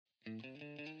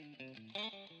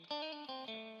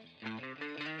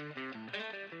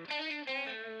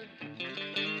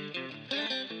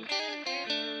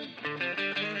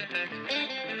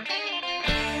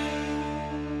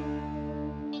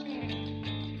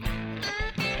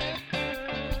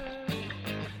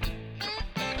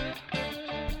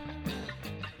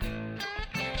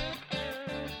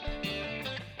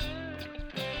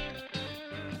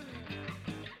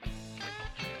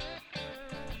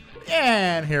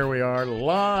And here we are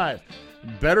live.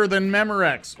 Better than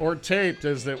Memorex, or taped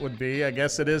as it would be. I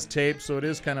guess it is taped, so it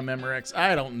is kind of Memorex.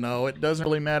 I don't know. It doesn't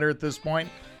really matter at this point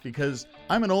because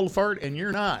I'm an old fart and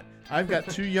you're not. I've got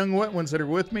two young wet ones that are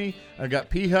with me. I've got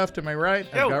PHuff to my right.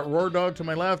 I've got Roar Dog to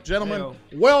my left. Gentlemen,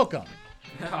 welcome.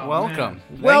 Welcome.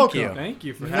 Welcome. Thank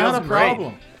you for having Not a me.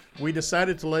 problem. We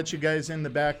decided to let you guys in the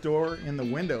back door, in the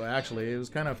window, actually. It was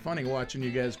kind of funny watching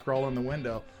you guys crawl in the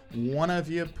window. One of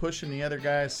you pushing the other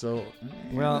guy, so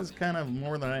it was kind of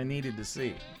more than I needed to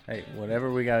see. Hey,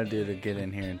 whatever we got to do to get in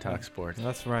here and talk sports.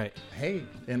 That's right. Hey,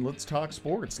 and let's talk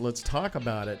sports. Let's talk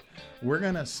about it. We're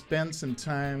going to spend some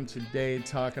time today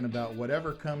talking about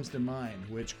whatever comes to mind,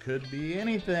 which could be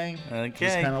anything. Okay.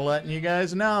 Just kind of letting you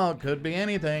guys know, it could be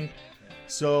anything.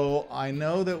 So I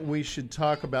know that we should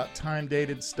talk about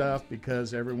time-dated stuff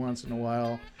because every once in a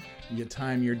while you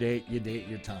time your date, you date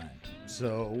your time.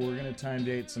 So we're going to time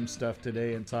date some stuff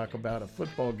today and talk about a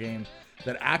football game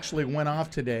that actually went off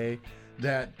today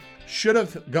that should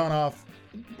have gone off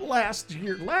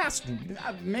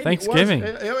maybe Thanksgiving.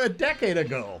 It was a decade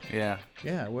ago. Yeah.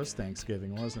 Yeah, it was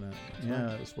Thanksgiving, wasn't it?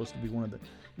 Yeah, it was supposed to be one of the...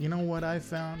 You know what I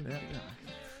found?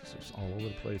 It's just all over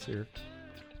the place here.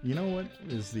 You know what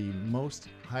is the most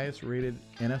highest rated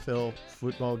NFL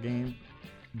football game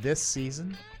this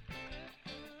season?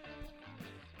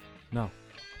 No.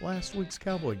 Last week's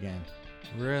Cowboy game.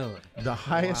 Really? The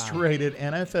highest rated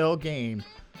NFL game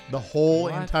the whole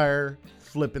entire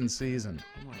flipping season.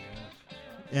 Oh my gosh.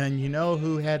 And you know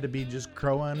who had to be just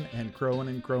crowing and crowing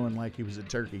and crowing like he was a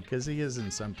turkey? Because he is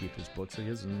in some people's books. He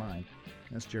is in mine.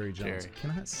 That's Jerry Jones. I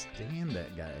cannot stand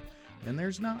that guy. And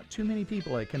there's not too many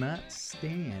people I cannot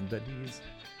stand, but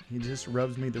he just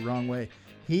rubs me the wrong way.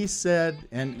 He said,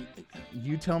 and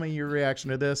you tell me your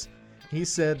reaction to this, he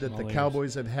said that the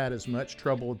Cowboys have had as much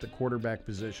trouble at the quarterback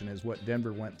position as what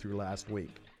Denver went through last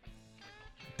week.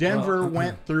 Denver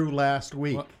went through last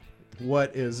week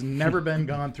what has never been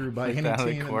gone through by any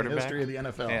team in the history of the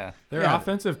NFL. Yeah. Their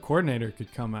offensive coordinator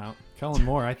could come out. Kellen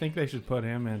Moore, I think they should put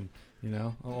him in,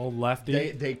 an old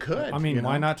lefty. They could. I mean,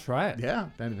 why not try it? Yeah,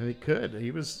 they could.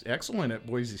 He was excellent at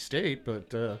Boise State, but,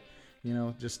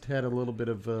 just had a little bit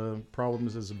of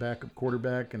problems as a backup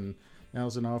quarterback and now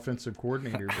as an offensive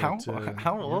coordinator. But,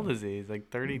 how old is he? He's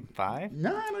like 35?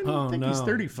 No, I don't think he's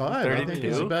 35. 32? I think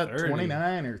he's about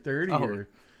 29 or 30 or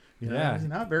he's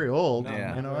not very old.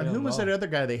 Yeah. And who was that other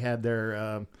guy they had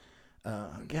there?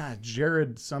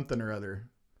 Jared something or other.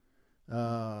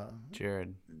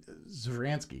 Jared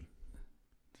Zafransky.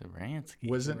 Zafransky.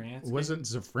 Wasn't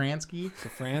Zafransky?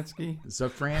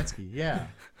 Zafransky, yeah.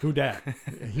 Who dat?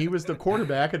 He was the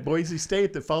quarterback at Boise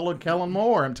State that followed Kellen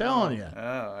Moore, I'm telling you. Oh,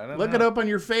 I don't know. Look it up on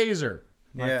your phaser.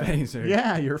 My phaser.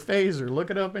 Yeah, your phaser. Look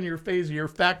it up in your phaser. Your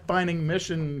fact-finding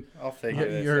mission. I'll figure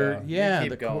this out. Yeah,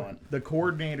 keep going. The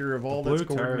coordinator of all that's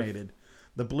coordinated.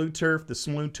 The blue turf, the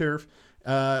smooth turf.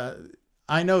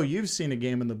 I know you've seen a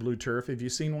game in the blue turf. Have you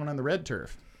seen one on the red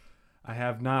turf? I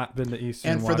have not been to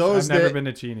Eastern. And for those I've never been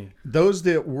to Cheney. Those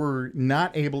that were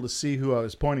not able to see who I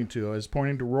was pointing to, I was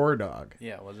pointing to Roar Dog.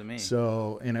 Yeah, it wasn't me.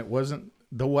 So, and it wasn't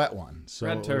the wet one. So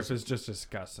red turf is just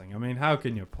disgusting. I mean, how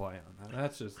can you play on that?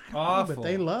 That's just awful. But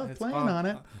they love playing on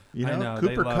it. I know,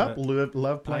 Cooper love Kupp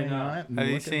loved playing on it. Have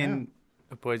you seen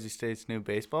Boise State's new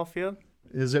baseball field?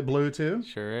 Is it blue too?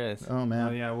 Sure is. Oh man.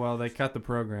 Oh yeah. Well, they cut the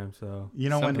program, so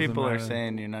some people are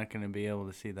saying you're not going to be able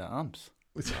to see the umps.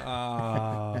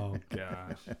 Oh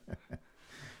gosh.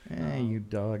 Hey, you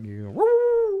dog, you.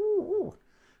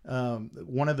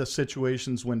 One of the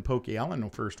situations when Pokey Allen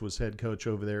first was head coach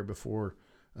over there before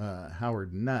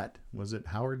Howard Nutt. Was it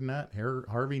Howard Nutt?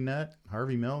 Harvey Nutt?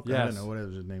 Harvey Milk? Yes. I don't know what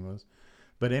his name was.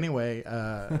 But anyway,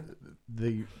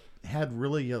 they had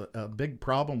really a big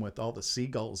problem with all the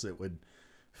seagulls that would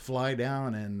fly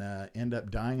down and end up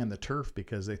dying on the turf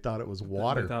because they thought it was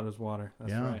water. They thought it was water.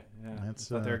 That's right. Yeah.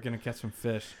 But they're going to catch some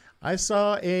fish. I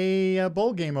saw a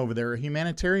bowl game over there, a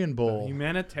humanitarian bowl.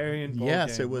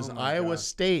 Yes, it was Iowa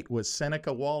State with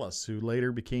Seneca Wallace, who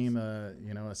later became a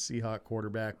Seahawk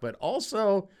quarterback. But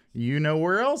also,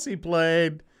 where else he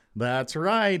played? That's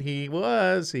right, he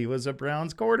was a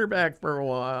Browns quarterback for a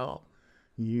while.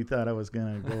 You thought I was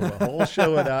going to go the whole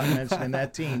show without mentioning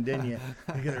that team, didn't you?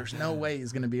 Because there's no way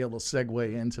he's going to be able to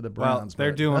segue into the Browns. Well,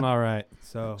 they're doing all right.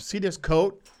 So see this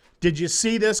coat? Did you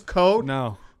see this coat?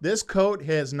 No. This coat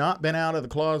has not been out of the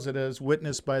closet as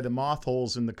witnessed by the moth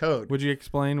holes in the coat. Would you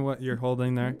explain what you're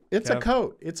holding there? It's a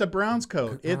coat. It's a Browns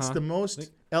coat. It's the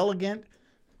most elegant.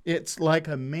 It's like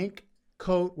a mink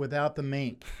coat without the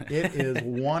mink. It is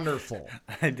wonderful.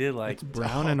 I did like it's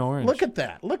brown and orange. Look at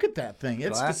that. Look at that thing.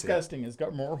 It's Classy. disgusting. It's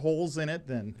got more holes in it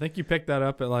than... I think you picked that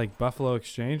up at like Buffalo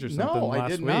Exchange or something last week. No, I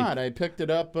did not. I picked it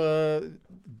up.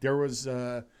 There was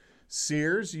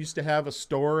Sears used to have a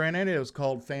store in it. It was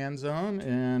called Fan Zone,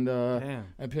 and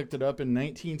I picked it up in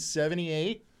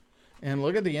 1978. And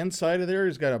look at the inside of there.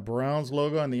 He's got a Browns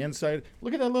logo on the inside.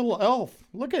 Look at that little elf.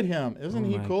 Look at him. Isn't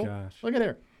he cool? Gosh. Look at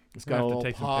there. It's got a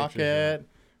little pocket.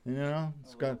 You know,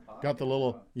 it's got the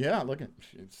little, look at,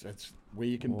 it's where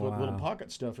you can put little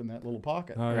pocket stuff in that little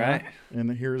pocket. All right. And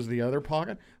here's the other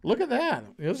pocket. Look at that.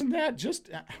 Isn't that just,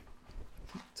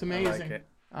 it's amazing. I like it.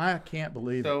 I can't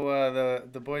believe it. So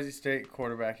the Boise State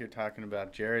quarterback you're talking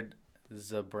about, Jared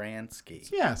Zabransky.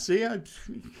 Yeah, see,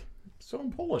 so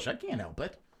I'm Polish. I can't help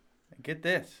it. Get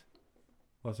this.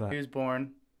 What's that? He was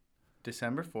born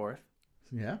December 4th,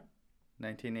 Yeah.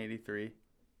 1983.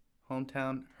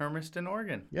 Hometown, Hermiston,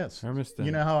 Oregon. Yes. Hermiston.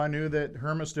 You know how I knew that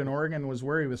Hermiston, Oregon was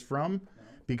where he was from?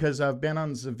 Because I've been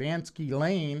on Zabransky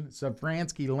Lane,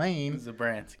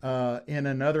 in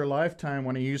another lifetime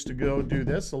when I used to go do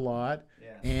this a lot.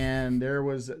 Yeah. And there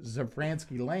was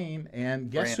Zabransky Lane, and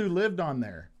guess who lived on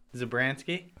there?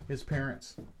 Zabransky? His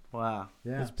parents. Wow.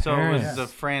 Yeah. So it was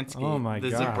Zafransky. Oh my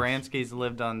gosh. The Zabranskys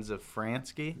lived on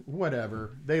Zafransky?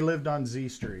 Whatever. They lived on Z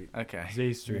Street. Okay.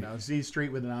 Z Street. You know, Z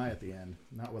Street with an I at the end,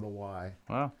 not with a Y.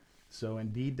 Wow. So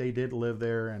indeed they did live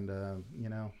there, and you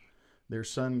know, their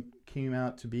son came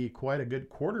out to be quite a good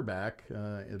quarterback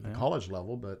at the college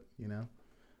level, but you know,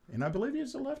 and I believe he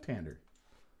was a left-hander.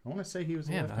 I want to say he was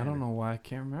a left-hander. I don't know why I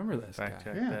can't remember this guy.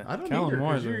 Yeah, I don't Kellen either,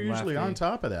 Moore because you're usually on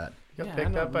top of that. He got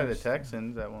picked up by the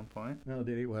Texans at one point. No,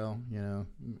 did he? Well, you know,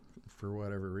 for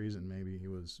whatever reason, maybe he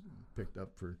was picked up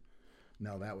for...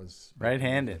 No, that was...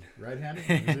 Right-handed.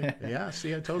 Right-handed? Yeah,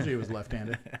 see, I told you he was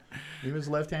left-handed. He was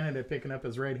left-handed at picking up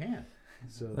his right hand.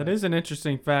 So that is an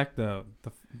interesting fact, though.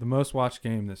 The most watched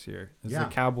game this year is the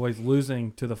Cowboys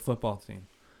losing to the football team.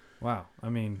 Wow. I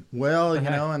mean... Well, you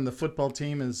know, and the football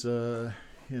team is...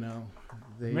 you know,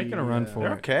 they making a run for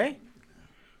it. Okay.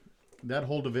 That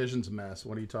whole division's a mess.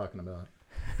 What are you talking about?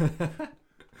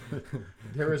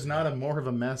 There is not more of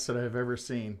a mess that I've ever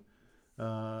seen.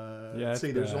 Let's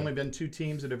see, there's only been 2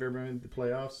 teams that have ever made the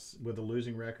playoffs with a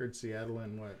losing record: Seattle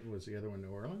and what was the other one? New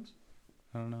Orleans?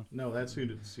 I don't know. No, that's who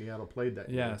Seattle played that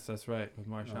year. Yes, that's right, with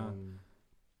Marshawn.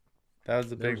 That was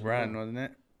the big run, wasn't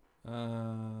it?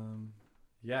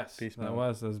 Yes, that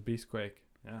was Beastquake.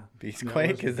 Yeah.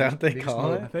 Beastquake? Is that what they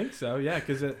call it? I think so, yeah,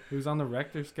 because it was on the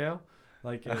Richter scale.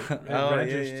 Like, it oh,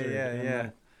 registered. Yeah.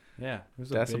 Yeah. It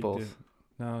was decibels. A big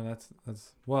no,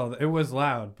 that's well, it was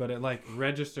loud, but it, like,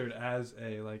 registered as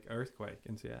a, like, earthquake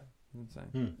in Seattle.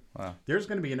 Insane. Wow. There's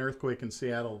going to be an earthquake in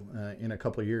Seattle in a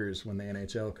couple of years when the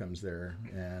NHL comes there.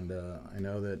 And I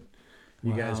know that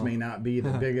you guys may not be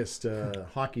the biggest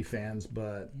hockey fans,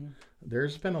 but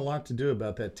there's been a lot to do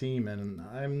about that team, and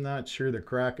I'm not sure the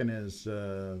Kraken is...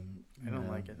 I don't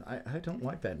like it. I don't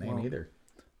like that name either.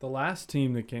 The last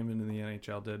team that came into the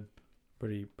NHL did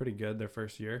pretty good their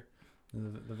first year.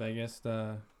 The Vegas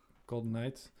Golden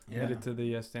Knights made it to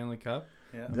the Stanley Cup.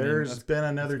 Yeah. There's been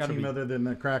another team other than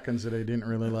the Krakens that I didn't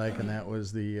really like, and that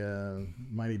was the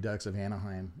Mighty Ducks of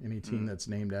Anaheim. Any team that's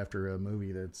named after a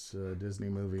movie that's a Disney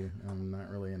movie, I'm not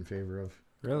really in favor of.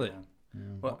 Really? Yeah.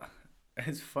 Well,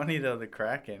 it's funny, though, the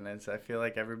Kraken. I feel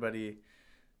like everybody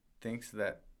thinks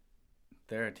that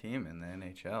they're a team in the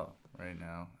NHL right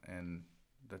now, and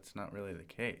that's not really the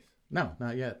case. No,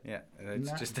 not yet. Yeah,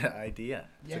 it's just an idea.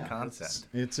 It's a concept.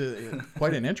 It's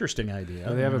quite an interesting idea.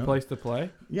 Do they have a place to play?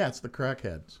 Yeah, it's the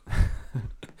Crackheads.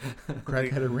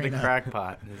 Crackhead Arena. The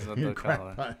Crackpot is what they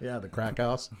call it. Yeah, the Crack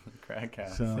House. Crack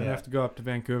House. So you have to go up to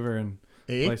Vancouver and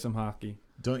play some hockey.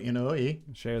 Don't you know,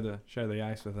 Share the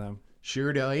ice with them.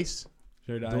 Share the ice.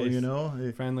 Share the ice. Don't you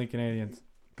know? Friendly Canadians.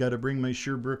 Got to bring my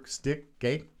Sherbrooke stick,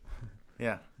 okay?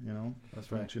 Yeah. You know,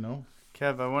 that's right. Don't you know?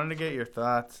 Kev, I wanted to get your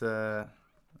thoughts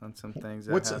on some things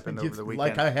that happened over the weekend.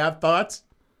 Like I have thoughts?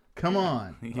 Come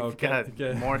on. You've got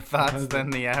more thoughts than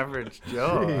the average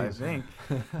Joe, I think.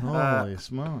 Holy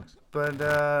smokes.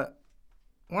 But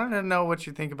wanted to know what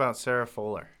you think about Sarah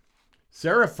Fuller.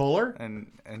 Sarah Fuller?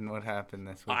 And what happened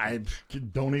this weekend. I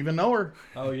don't even know her.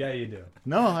 Oh, yeah, you do.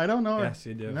 No, I don't know her. Yes,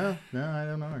 you do. No, I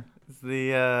don't know her. It's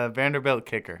the Vanderbilt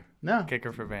kicker. No.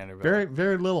 Kicker for Vanderbilt. Very,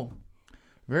 very little.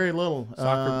 Very little.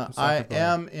 Soccer I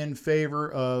am in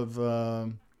favor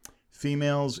of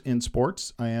females in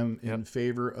sports. I am in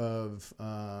favor of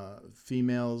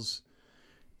females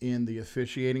in the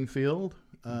officiating field.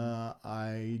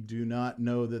 I do not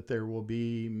know that there will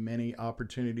be many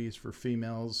opportunities for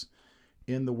females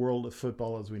in the world of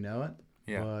football as we know it.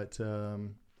 Yeah. But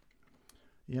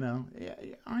yeah,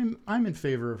 I'm in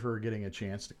favor of her getting a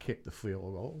chance to kick the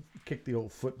field goal, kick the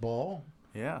old football.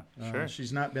 Yeah, sure.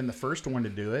 She's not been the first one to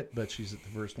do it, but she's the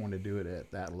first one to do it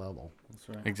at that level. That's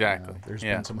right. Exactly. There's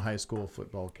been some high school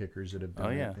football kickers that have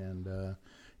done it, and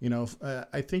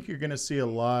I think you're going to see a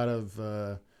lot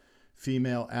of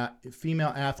female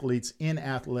athletes in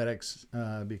athletics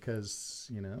because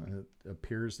it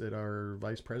appears that our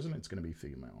vice president's going to be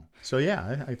female. So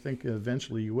yeah, I think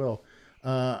eventually you will.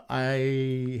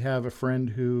 I have a friend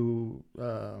who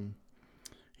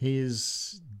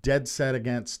he's dead set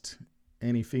against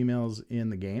any females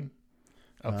in the game.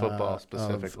 Of football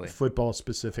specifically. Football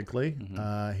specifically.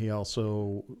 Mm-hmm. He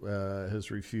also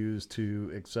has refused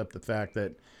to accept the fact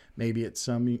that maybe at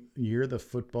some year the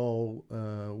football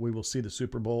we will see the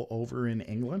Super Bowl over in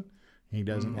England. He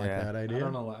doesn't like that idea.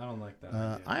 I don't like that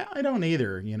idea. I don't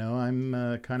either.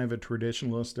 I'm kind of a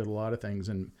traditionalist at a lot of things,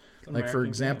 and for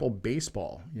example,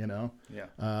 baseball.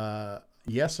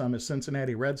 Yes, I'm a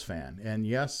Cincinnati Reds fan. And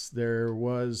yes, there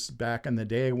was back in the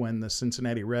day when the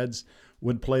Cincinnati Reds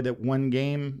would play that one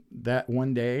game that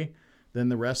one day. Then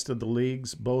the rest of the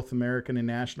leagues, both American and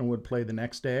National, would play the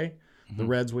next day. Mm-hmm. The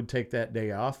Reds would take that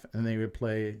day off, and they would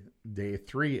play day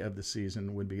 3 of the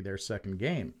season would be their second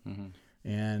game. Mm-hmm.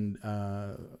 And,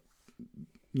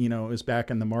 it was back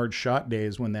in the Marge Schott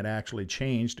days when that actually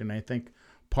changed. And I think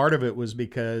part of it was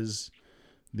because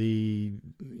the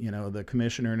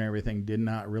commissioner and everything did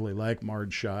not really like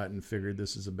Marge Schott and figured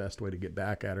this is the best way to get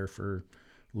back at her for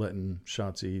letting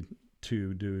Shotzi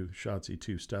 2 do Shotzi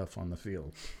 2 stuff on the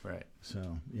field. Right.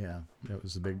 So, yeah, that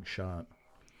was a big shot.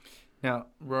 Now,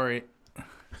 Rory,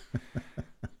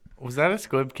 was that a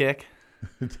squib kick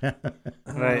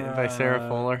by Sarah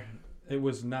Fuller? It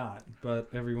was not, but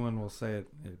everyone will say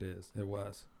it is. It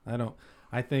was.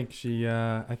 I think she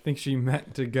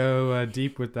meant to go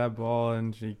deep with that ball,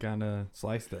 and she kind of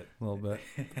sliced it a little bit.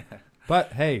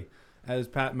 But hey, as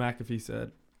Pat McAfee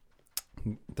said,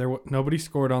 nobody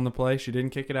scored on the play. She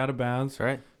didn't kick it out of bounds.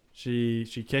 Right. She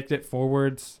kicked it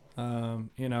forwards. And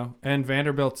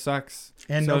Vanderbilt sucks.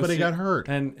 And so nobody got hurt.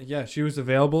 And yeah, she was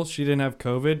available. She didn't have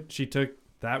COVID. She took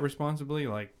that responsibility,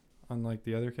 unlike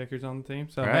the other kickers on the team.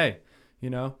 So hey, you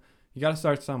got to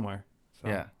start somewhere. So.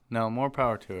 Yeah. No, more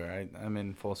power to her. I'm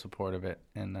in full support of it,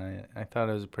 and I thought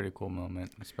it was a pretty cool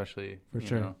moment, especially for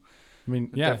sure.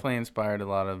 It definitely inspired a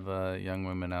lot of young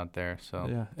women out there. So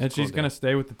yeah, and she's gonna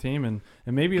stay with the team, and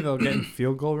maybe they'll get in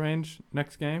field goal range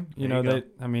next game.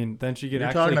 Then she could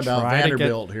actually talking about try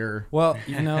Vanderbilt here. Well,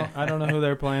 I don't know who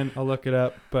they're playing. I'll look it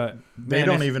up, but they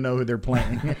don't even know who they're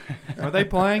playing. Are they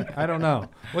playing? I don't know.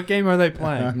 What game are they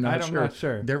playing? I'm not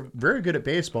sure. They're very good at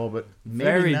baseball, but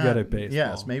very good at baseball.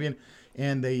 Yes, maybe.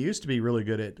 And they used to be really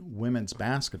good at women's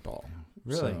basketball.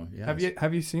 Really? So, yes.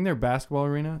 Have you seen their basketball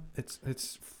arena?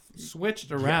 It's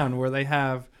switched around where they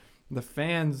have the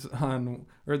fans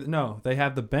they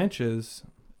have the benches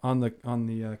on the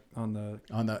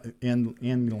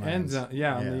end lines.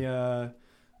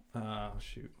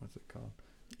 What's it called?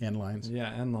 End lines.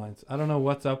 Yeah, end lines. I don't know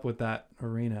what's up with that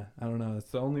arena. I don't know.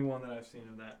 It's the only one that I've seen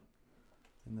of that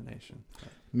in the nation.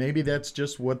 Maybe that's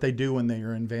just what they do when they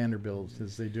are in Vanderbilt,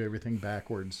 is they do everything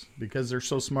backwards because they're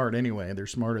so smart anyway. They're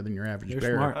smarter than your average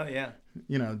bear. Smart. Oh, yeah.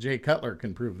 Jay Cutler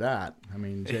can prove that. I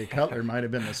mean, Jay Cutler might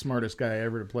have been the smartest guy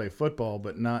ever to play football,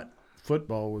 but not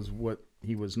football was what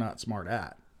he was not smart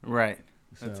at. Right.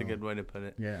 That's a good way to put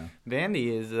it. Yeah. Vandy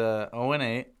is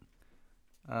 0-8,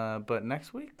 but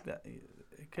next week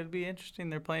it could be interesting.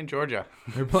 They're playing Georgia.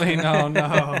 They're playing. Oh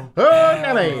no.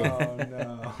 Oh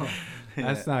no.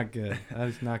 That's not good. That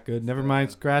is not good. Never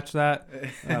mind. Scratch that.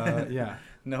 Yeah.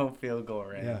 No field goal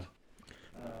range. Yeah.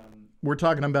 We're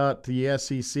talking about the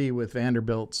SEC with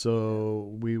Vanderbilt,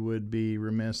 so we would be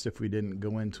remiss if we didn't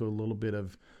go into a little bit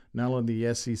of not only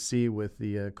the SEC with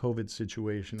the COVID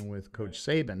situation with Coach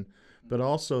Saban, but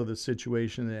also the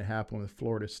situation that happened with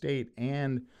Florida State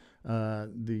and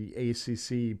the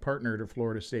ACC partner to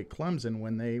Florida State, Clemson,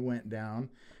 when they went down.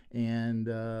 And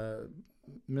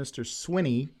Mr.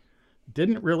 Swinney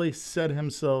didn't really set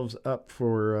himself up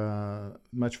for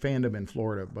much fandom in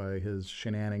Florida by his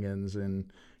shenanigans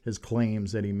and his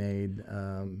claims that he made.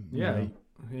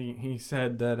 He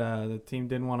said that the team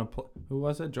didn't want to play. Who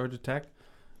was it? Georgia Tech?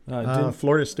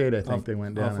 Florida State, I think they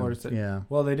went down. Florida State. Yeah.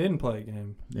 Well, they didn't play a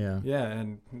game. Yeah. Yeah,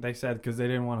 and they said because they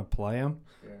didn't want to play him.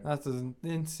 Yeah. That's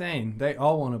insane. They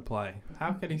all want to play.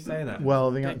 How could he say that? Well,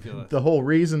 the whole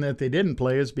reason that they didn't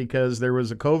play is because there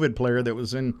was a COVID player that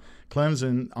was in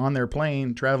Clemson on their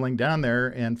plane traveling down there,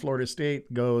 and Florida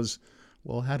State goes,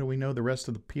 Well, how do we know the rest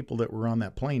of the people that were on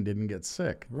that plane didn't get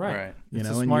sick? Right. You It's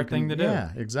know, a and smart you can- thing to do.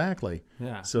 Yeah, exactly.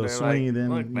 Yeah. So They're Sweeney like, then,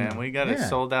 look, you man, know, we got a yeah.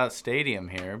 sold out stadium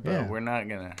here, but Yeah. we're not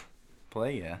gonna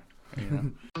play you. You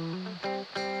know?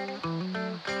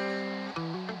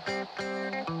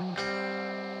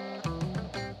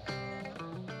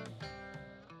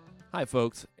 Hi,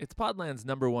 folks. It's Podland's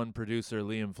 #1 producer,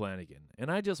 Liam Flanagan,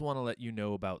 and I just want to let you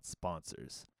know about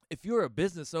sponsors. If you're a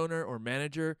business owner or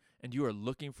manager and you are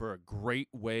looking for a great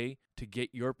way to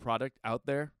get your product out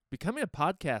there, becoming a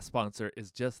podcast sponsor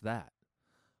is just that.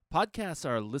 Podcasts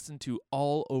are listened to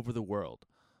all over the world.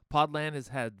 Podland has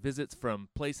had visits from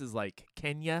places like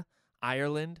Kenya,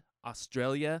 Ireland,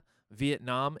 Australia,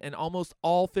 Vietnam, and almost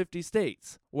all 50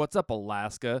 states. What's up,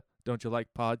 Alaska? Don't you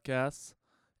like podcasts?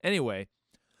 Anyway,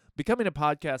 becoming a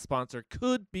podcast sponsor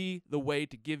could be the way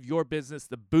to give your business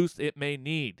the boost it may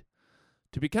need.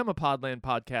 To become a Podland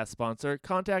podcast sponsor,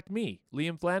 contact me,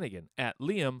 Liam Flanagan, at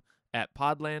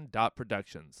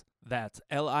liam@podland.productions. That's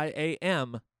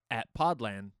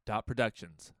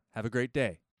LIAM@podland.productions. Have a great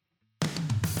day.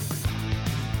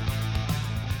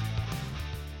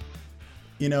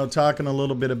 You know, talking a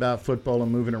little bit about football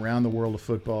and moving around the world of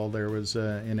football, there was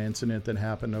an incident that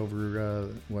happened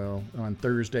over, on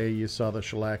Thursday. You saw the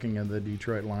shellacking of the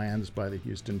Detroit Lions by the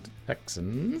Houston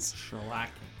Texans.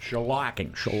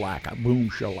 Shellacking,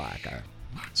 boom, shellacka.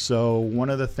 So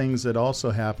one of the things that also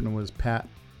happened was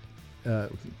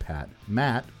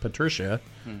Matt Patricia,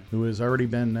 who has already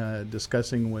been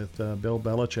discussing with Bill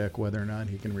Belichick whether or not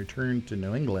he can return to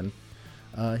New England.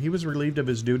 He was relieved of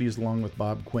his duties along with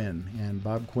Bob Quinn, and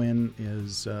Bob Quinn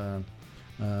is,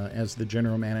 as the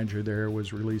general manager there,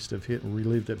 was relieved of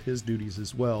his duties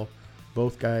as well.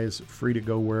 Both guys free to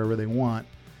go wherever they want.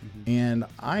 Mm-hmm. And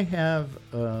I have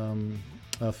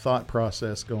a thought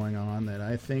process going on that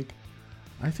I think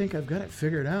I've got it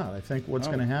figured out. I think what's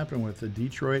going to happen with the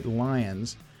Detroit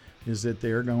Lions is that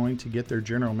they're going to get their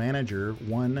general manager,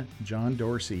 John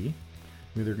Dorsey,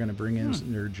 who they're going to bring in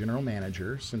their general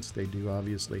manager, since they do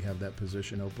obviously have that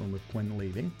position open with Quinn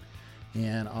leaving,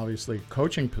 and obviously a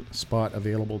coaching spot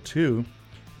available too.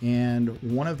 And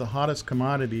one of the hottest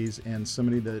commodities and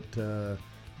somebody that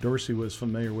Dorsey was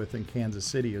familiar with in Kansas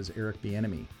City is Eric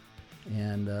Bieniemy.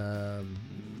 And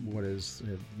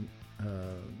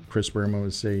Chris Berman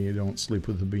would say, you don't sleep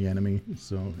with the Bieniemy.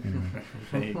 So anyway,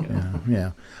 There you go.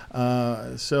 yeah.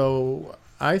 So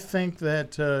I think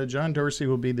that John Dorsey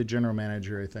will be the general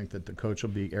manager. I think that the coach will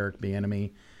be Eric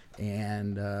Bieniemy.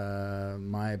 And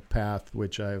my path,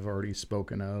 which I've already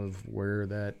spoken of, where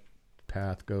that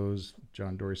path goes,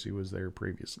 John Dorsey was there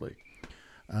previously.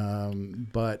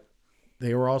 But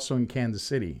they were also in Kansas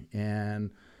City.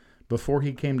 And before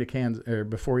he came to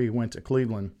before he went to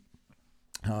Cleveland,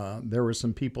 there were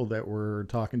some people that were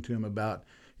talking to him about,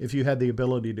 if you had the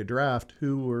ability to draft,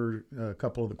 who were a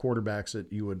couple of the quarterbacks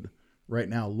that you would right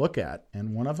now look at.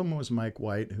 And one of them was Mike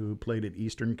White, who played at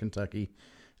Eastern Kentucky.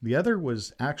 The other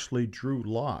was actually Drew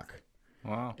Lock.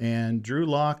 Wow. And Drew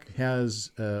Lock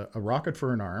has a rocket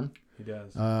for an arm. He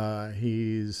does.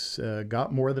 He's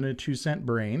got more than a 2-cent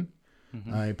brain.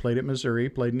 Mm-hmm. He played at Missouri,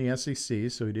 played in the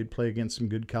SEC, so he did play against some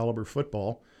good caliber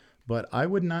football. But I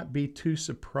would not be too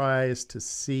surprised to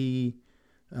see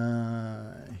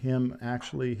him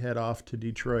actually head off to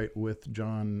Detroit with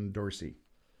John Dorsey.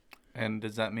 And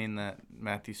does that mean that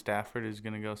Matthew Stafford is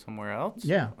going to go somewhere else?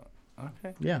 Yeah.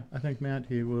 Okay. Yeah, I think, Matt,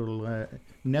 he will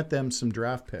net them some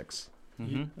draft picks.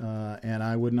 Mm-hmm. And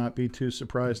I would not be too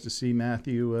surprised to see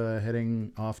Matthew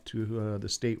heading off to the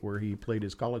state where he played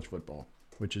his college football,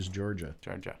 which is Georgia.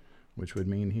 Which would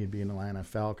mean he'd be an Atlanta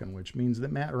Falcon, which means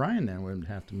that Matt Ryan then would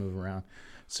have to move around.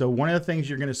 So one of the things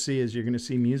you're going to see is you're going to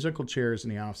see musical chairs in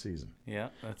the offseason. Yeah,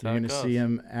 that's you're how it going goes. to see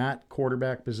him at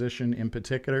quarterback position in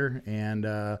particular, and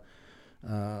there's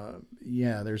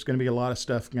going to be a lot of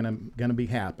stuff going to be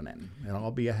happening. It'll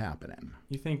all be a happening.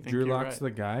 You think Think Drew you're Lock's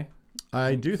right. the guy?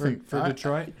 I do think for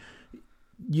Detroit.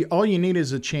 All you need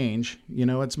is a change. You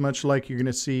know, it's much like you're going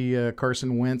to see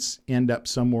Carson Wentz end up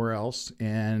somewhere else,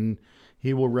 and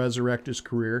he will resurrect his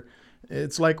career.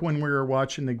 It's like when we were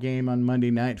watching the game on Monday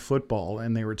Night Football,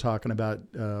 and they were talking about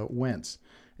Wentz,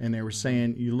 and they were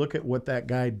saying, you look at what that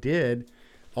guy did.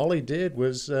 All he did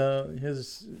was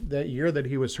that year that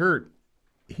he was hurt,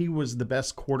 he was the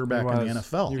best quarterback in the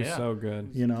NFL. He was so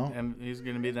good. You know, And he's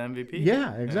going to be the MVP.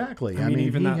 yeah, exactly. I mean,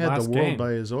 even he that had last the world game.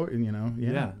 by his,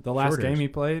 The last game he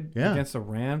played against the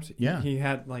Rams, Yeah. he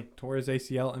had tore his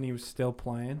ACL and he was still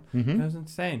playing. Mm-hmm. It was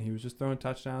insane. He was just throwing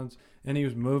touchdowns and he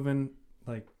was moving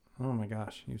oh my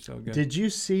gosh, he was so good. Did you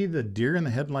see the deer in the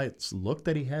headlights look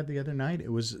that he had the other night? It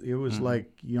was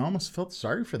like you almost felt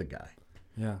sorry for the guy.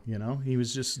 Yeah. You know, he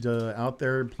was just out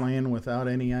there playing without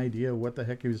any idea what the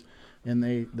heck he was. And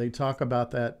they talk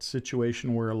about that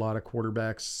situation where a lot of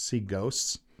quarterbacks see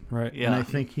ghosts. Right. Yeah. And I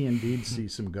think he indeed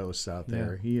sees some ghosts out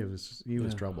there. Yeah. He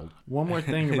was troubled. One more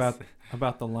thing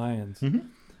about the Lions. Mm-hmm.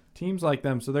 Teams like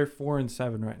them, so they're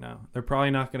 4-7 right now. They're probably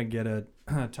not going to get a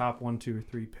top 1, 2, or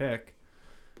 3 pick.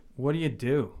 What do you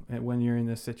do when you're in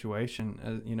this situation?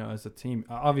 As a team,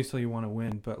 obviously you want to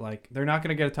win, but like they're not going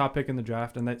to get a top pick in the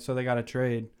draft, and so they got to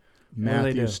trade.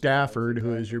 Matthew Stafford,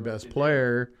 who is your best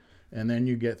player, and then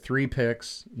you get 3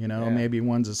 picks. Maybe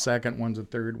one's a second, one's a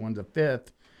third, one's a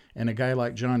fifth, and a guy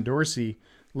like John Dorsey.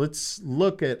 Let's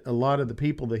look at a lot of the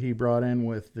people that he brought in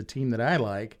with the team that I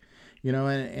like.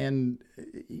 And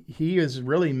he has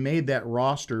really made that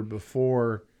roster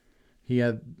before he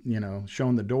had,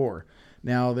 shown the door.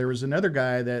 Now, there was another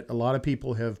guy that a lot of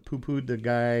people have poo-pooed the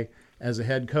guy as a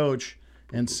head coach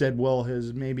and said, well,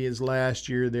 his last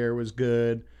year there was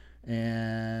good.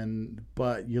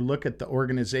 But you look at the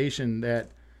organization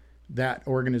that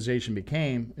organization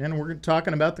became, and we're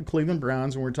talking about the Cleveland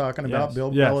Browns, and we're talking about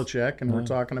Bill Belichick, and we're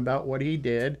talking about what he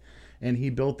did, and he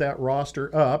built that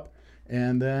roster up.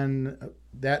 And then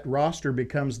that roster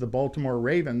becomes the Baltimore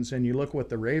Ravens, and you look what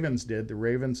the Ravens did. The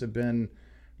Ravens have been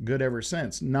good ever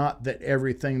since. Not that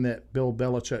everything that Bill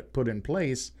Belichick put in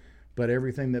place, but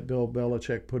everything that Bill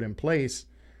Belichick put in place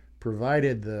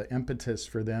provided the impetus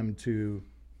for them to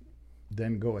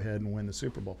then go ahead and win the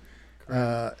Super Bowl.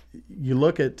 You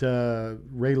look at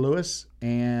Ray Lewis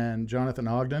and Jonathan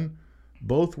Ogden.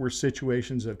 Both were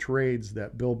situations of trades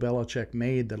that Bill Belichick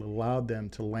made that allowed them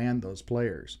to land those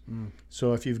players.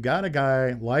 So if you've got a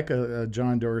guy like a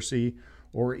John Dorsey,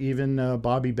 or even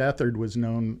Bobby Beathard was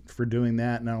known for doing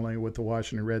that, not only with the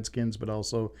Washington Redskins, but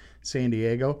also San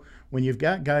Diego. When you've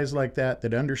got guys like that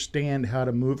understand how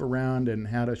to move around and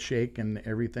how to shake and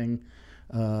everything,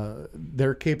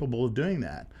 they're capable of doing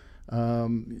that.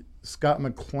 Scott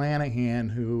McClanahan,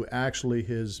 who actually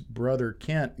his brother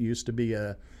Kent used to be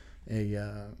a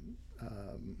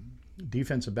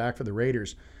defensive back for the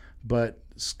Raiders, but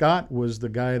Scott was the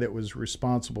guy that was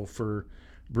responsible for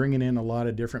bringing in a lot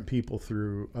of different people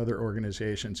through other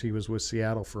organizations. He was with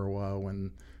Seattle for a while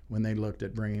when they looked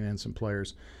at bringing in some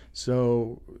players.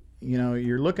 So,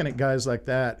 you're looking at guys like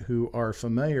that who are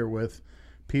familiar with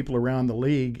people around the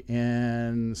league,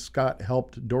 and Scott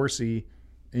helped Dorsey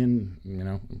in,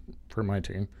 for my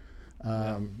team.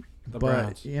 The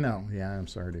Browns. Browns. I'm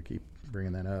sorry to keep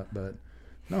bringing that up, but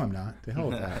no, I'm not. The hell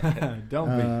with that.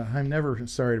 Don't be. I'm never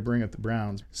sorry to bring up the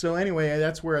Browns. So anyway,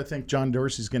 that's where I think John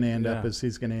Dorsey's going to end up. Is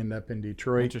he's going to end up in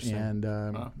Detroit, and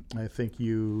I think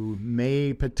you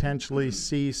may potentially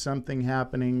see something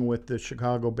happening with the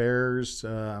Chicago Bears.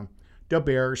 The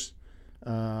Bears.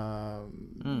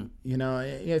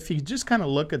 If you just kind of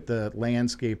look at the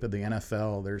landscape of the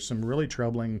NFL, there's some really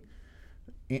troubling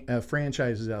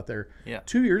franchises out there. Yeah.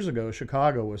 2 years ago,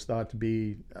 Chicago was thought to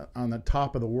be on the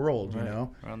top of the world, Right.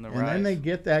 On the rise. then they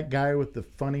get that guy with the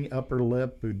funny upper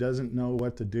lip who doesn't know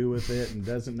what to do with it and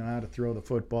doesn't know how to throw the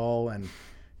football. And,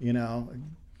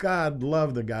 God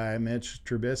love the guy, Mitch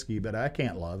Trubisky, but I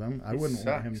can't love him. I wouldn't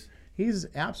want him. He's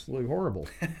absolutely horrible.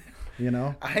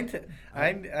 The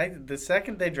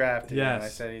second they drafted him, I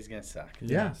said he's gonna suck.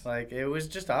 Yes. Like it was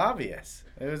just obvious.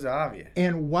 It was obvious.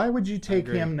 And why would you take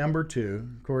him number 2?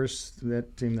 Of course,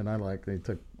 that team that I like, they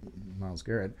took Myles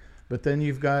Garrett. But then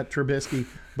you've got Trubisky.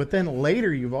 But then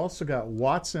later you've also got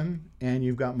Watson and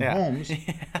you've got Mahomes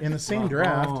in the same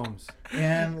draft.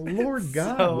 And Lord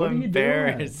God, so what are you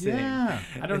doing? Yeah.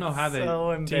 I don't know how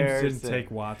teams didn't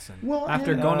take Watson. Well,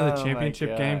 after going to the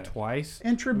championship game twice.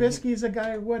 And Trubisky's a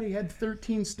guy, he had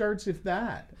 13 starts, if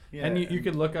that. Yeah, and you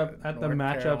could look up at the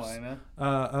matchups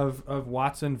of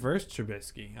Watson versus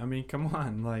Trubisky. I mean, come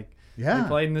on, they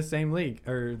played in the same league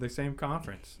or the same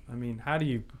conference. I mean, how do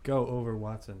you go over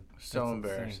Watson? So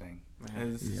embarrassing.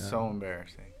 It's so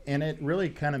embarrassing. And it really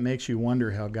kind of makes you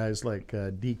wonder how guys like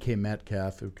DK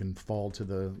Metcalf, who can fall to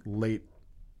the late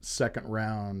second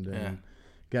round, and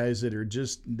guys that are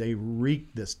they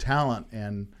reek this talent,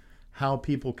 and how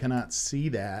people cannot see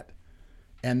that.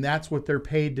 And that's what they're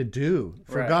paid to do.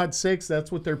 For God's sakes,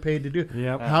 that's what they're paid to do.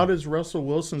 Yep. How does Russell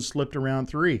Wilson slip to round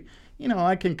 3?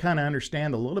 I can kind of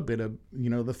understand a little bit of,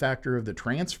 the factor of the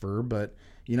transfer, but,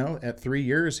 at 3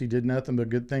 years, he did nothing but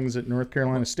good things at North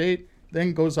Carolina State,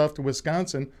 then goes off to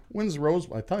Wisconsin, wins the Rose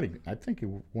Bowl. I think he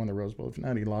won the Rose Bowl. If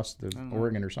not, he lost to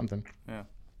Oregon or something. Yeah.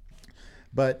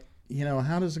 But,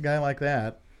 how does a guy like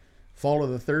that fall to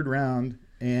the 3rd round,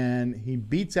 and he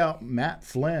beats out Matt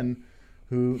Flynn,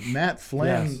 who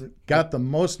got the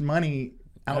most money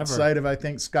outside of, I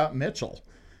think, Scott Mitchell.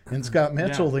 And Scott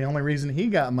Mitchell, the only reason he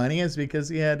got money is because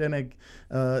he had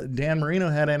Dan Marino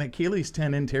had an Achilles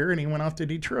tendon tear and he went off to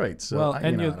Detroit. So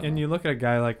well, you look at a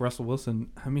guy like Russell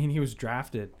Wilson. I mean, he was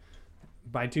drafted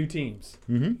by 2 teams.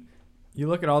 Mm-hmm. You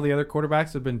look at all the other quarterbacks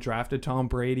that have been drafted: Tom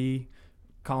Brady,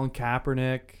 Colin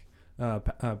Kaepernick,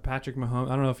 Patrick Mahomes.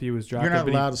 I don't know if he was drafted. You're not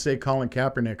allowed to say Colin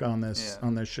Kaepernick on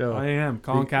this show. I am.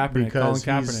 Colin Kaepernick.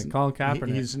 Colin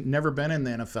Kaepernick. He's never been in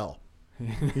the NFL.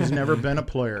 He's never been a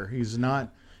player.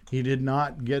 He did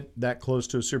not get that close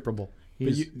to a Super Bowl.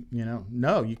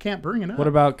 No, you can't bring it up. What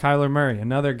about Kyler Murray,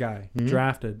 another guy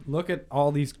drafted? Look at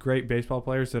all these great baseball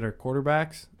players that are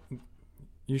quarterbacks.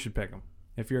 You should pick them.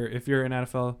 If you're an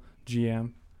NFL GM,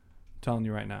 I'm telling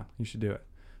you right now, you should do it.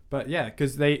 But yeah,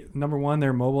 because number one,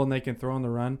 they're mobile and they can throw on the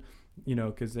run.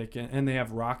 Because they can, and they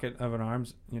have rocket of an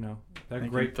arms. They're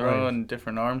great. They can throw in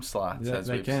different arm slots as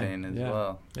we've seen as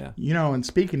well. Yeah. And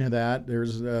speaking of that,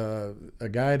 there's a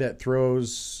guy that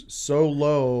throws so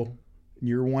low,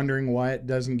 you're wondering why it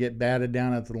doesn't get batted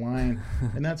down at the line,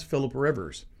 and that's Phillip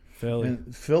Rivers.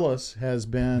 And Phyllis has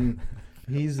been.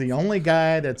 He's the only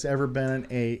guy that's ever been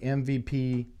a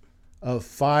MVP of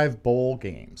 5 bowl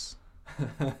games.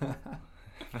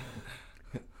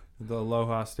 The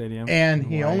Aloha Stadium. And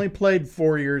he only played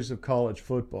 4 years of college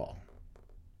football.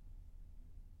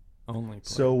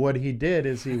 So what he did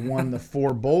is he won the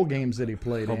 4 bowl games that he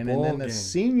played in. And then the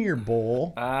Senior Bowl,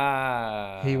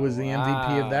 he was the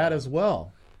MVP of that as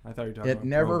well. I thought you were talking about It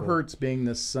never hurts being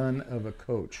the son of a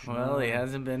coach. Well, he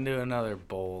hasn't been to another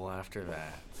bowl after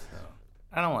that. So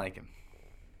I don't like him.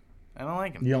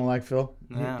 You don't like Phil?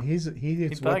 No. He's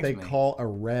what they call a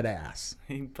red ass.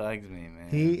 He bugs me, man.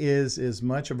 He is as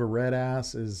much of a red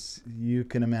ass as you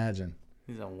can imagine.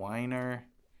 He's a whiner.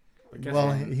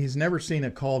 Well, he's never seen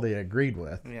a call they agreed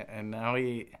with. Yeah, and now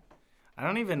I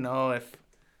don't even know if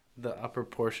the upper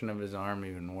portion of his arm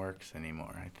even works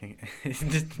anymore. I think it's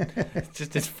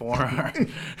just his forearm.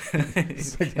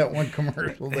 It's like that one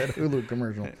commercial, that Hulu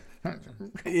commercial.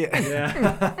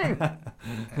 Yeah.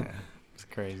 It's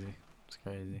crazy.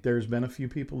 There's been a few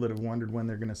people that have wondered when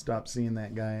they're going to stop seeing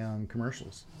that guy on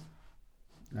commercials.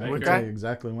 I can tell you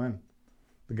exactly when.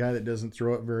 The guy that doesn't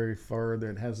throw it very far,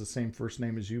 that has the same first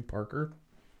name as you, Parker.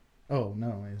 Oh,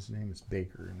 no, his name is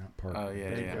Baker, not Parker. Oh, yeah,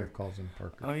 Baker calls him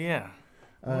Parker. Oh, yeah.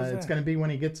 It's going to be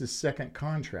when he gets his second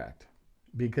contract,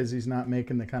 because he's not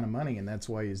making the kind of money, and that's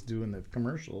why he's doing the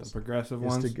commercials. The progressive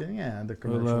ones? The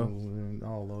commercials and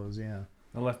all those, yeah.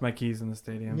 I left my keys in the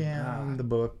stadium. Yeah, and the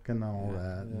book and all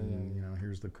that. And,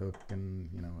 here's the cook and,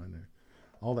 and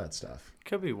all that stuff.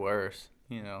 Could be worse,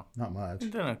 Not much.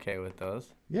 I've done okay with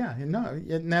those. Yeah,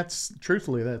 and that's,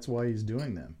 truthfully, that's why he's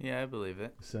doing them. Yeah, I believe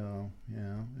it. So,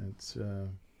 it's,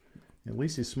 at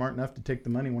least he's smart enough to take the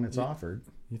money when it's offered.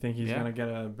 You think he's going to get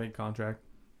a big contract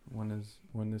when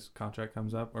this contract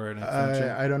comes up? Or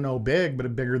I don't know big,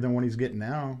 but bigger than what he's getting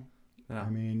now. Yeah. I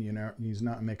mean, he's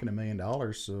not making $1 million,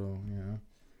 so,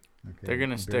 Okay, they're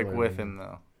going to stick with him,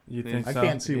 though. You think I so?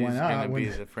 can't see why not.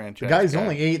 He's be the franchise guy's guy.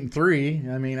 only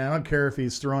 8-3. I mean, I don't care if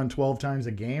he's throwing 12 times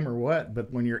a game or what, but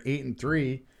when you're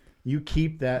 8-3, you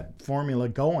keep that formula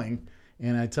going.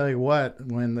 And I tell you what,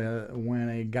 when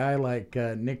a guy like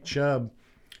Nick Chubb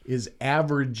is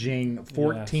averaging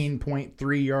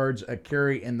 14.3 yards a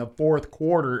carry in the fourth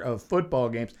quarter of football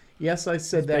games. Yes, I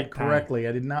said that correctly.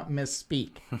 I did not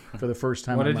misspeak for the first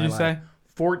time in my life. What did you say?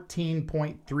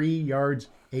 14.3 yards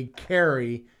a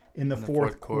carry in the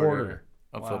fourth quarter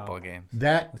of football games.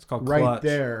 That right clutch.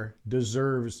 There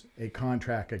deserves a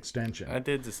contract extension. That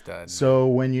did the stud. So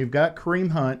when you've got Kareem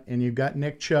Hunt and you've got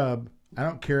Nick Chubb, I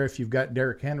don't care if you've got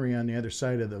Derrick Henry on the other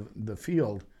side of the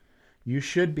field, you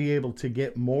should be able to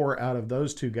get more out of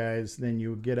those two guys than you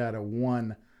would get out of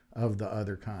one of the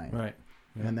other kind. Right.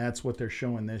 Yeah. And that's what they're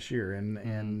showing this year.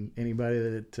 And anybody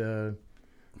that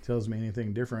tells me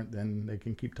anything different, then they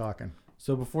can keep talking.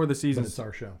 So before the season, it's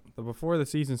our show. Before the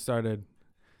season started,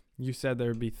 you said there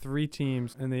would be 3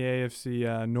 teams in the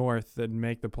AFC North that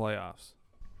make the playoffs.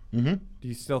 Mm-hmm. Do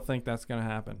you still think that's going to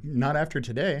happen? Not after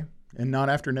today, and not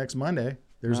after next Monday.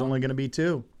 There's only going to be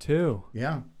 2. 2?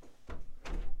 Yeah.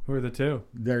 Who are the 2?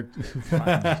 They're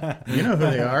you know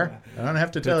who they are. I don't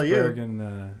have to tell you. Pittsburgh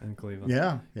and Cleveland.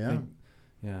 Yeah.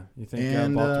 You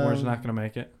think Baltimore's not going to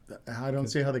make it? I don't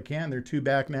see how they can. They're 2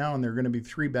 back now, and they're going to be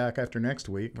 3 back after next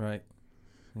week. Right.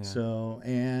 Yeah. So,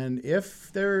 and if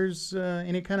there's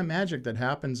any kind of magic that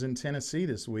happens in Tennessee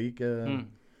this week,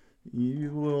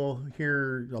 you will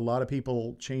hear a lot of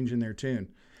people changing their tune.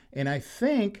 And I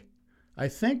think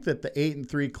that the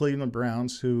 8-3 Cleveland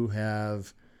Browns, who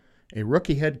have a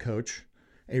rookie head coach,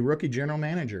 a rookie general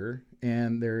manager,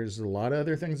 and there's a lot of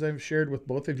other things I've shared with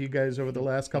both of you guys over the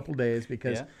last couple of days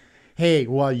because, hey,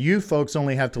 while you folks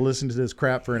only have to listen to this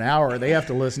crap for an hour, they have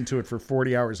to listen to it for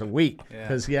 40 hours a week.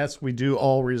 Because, yes, we do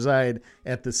all reside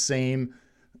at the same,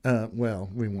 well,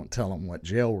 we won't tell them what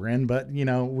jail we're in, but,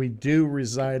 we do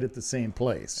reside at the same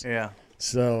place. Yeah.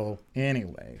 So,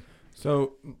 anyway.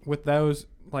 So, with those,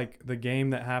 like the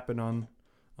game that happened on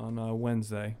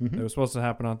Wednesday, it was supposed to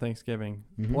happen on Thanksgiving,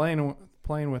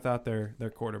 playing without their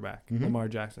quarterback, Lamar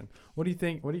Jackson. What do you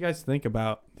think? What do you guys think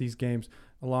about these games,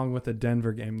 along with the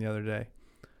Denver game the other day?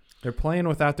 They're playing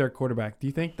without their quarterback. Do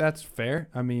you think that's fair?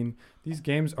 I mean, these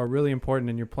games are really important,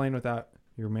 and you're playing without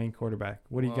your main quarterback.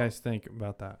 What do you guys think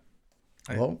about that?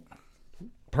 Well,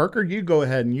 Parker, you go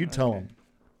ahead and you tell them.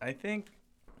 I think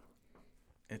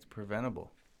it's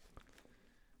preventable.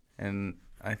 And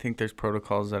I think there's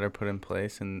protocols that are put in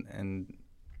place, and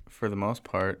for the most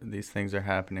part, these things are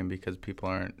happening because people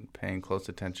aren't paying close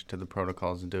attention to the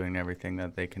protocols and doing everything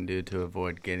that they can do to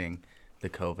avoid getting the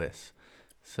COVID.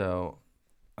 So,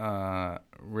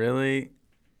 really,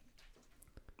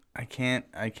 I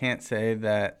can't say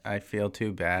that I feel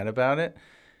too bad about it.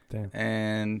 Damn.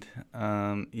 And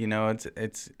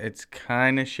it's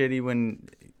kind of shitty when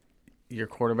your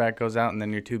quarterback goes out and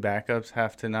then your two backups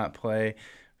have to not play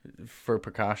for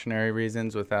precautionary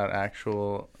reasons without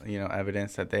actual,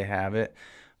 evidence that they have it.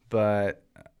 But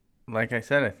like I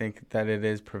said, I think that it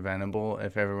is preventable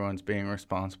if everyone's being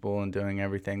responsible and doing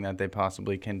everything that they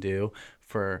possibly can do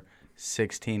for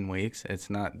 16 weeks.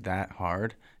 It's not that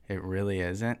hard. It really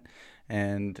isn't.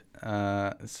 And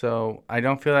so I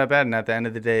don't feel that bad. And at the end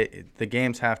of the day, the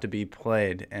games have to be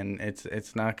played, and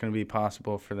it's not going to be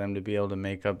possible for them to be able to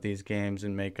make up these games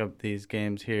and make up these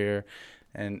games here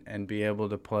and be able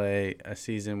to play a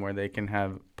season where they can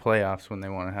have playoffs when they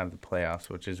want to have the playoffs,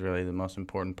 which is really the most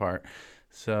important part.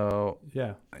 So,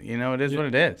 yeah, it is what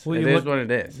it is. Well, it is what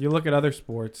it is. You look at other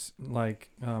sports like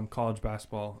college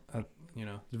basketball at,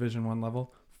 Division I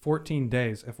level, 14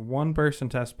 days. If one person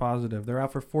tests positive, they're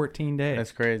out for 14 days.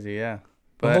 That's crazy, yeah.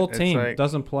 The whole team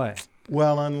doesn't play.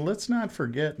 Well, and let's not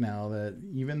forget now that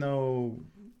even though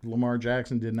Lamar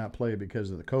Jackson did not play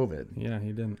because of the COVID. Yeah, he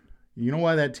didn't. You know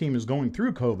why that team is going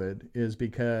through COVID is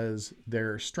because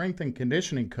their strength and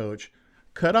conditioning coach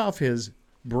cut off his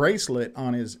bracelet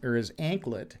on his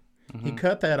anklet. He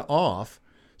cut that off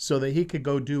so that he could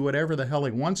go do whatever the hell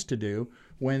he wants to do,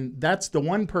 when that's the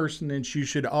one person that you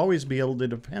should always be able to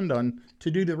depend on to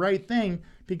do the right thing,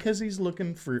 because he's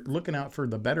looking out for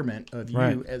the betterment of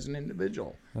you as an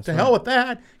individual. That's to hell with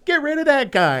that. Get rid of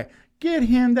that guy. Get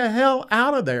him the hell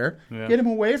out of there. Yeah. Get him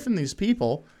away from these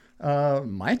people.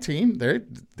 My team,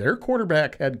 their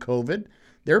quarterback had COVID.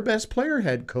 Their best player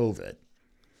had COVID.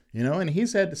 And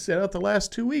he's had to sit out the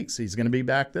last 2 weeks. He's going to be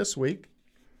back this week.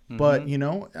 But,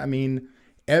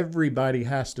 everybody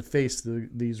has to face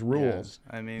these rules.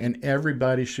 Yeah, and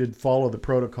everybody should follow the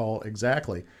protocol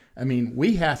exactly.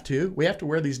 We have to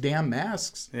wear these damn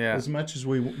masks as much as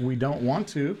we don't want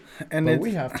to, but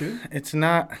we have to. It's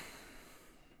not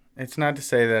to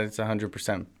say that it's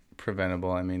 100%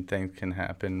 preventable. Things can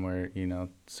happen where,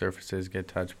 surfaces get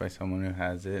touched by someone who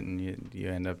has it, and you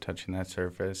end up touching that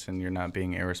surface, and you're not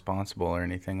being irresponsible or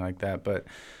anything like that. But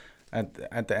at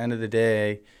the end of the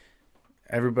day,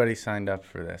 everybody signed up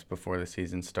for this before the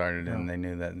season started, and they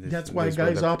knew that that's why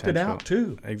guys opted out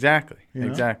too. Exactly.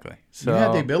 So you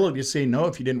had the ability to say no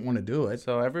if you didn't want to do it.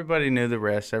 So everybody knew the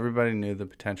risks. Everybody knew the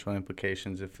potential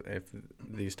implications if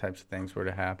these types of things were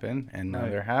to happen, and now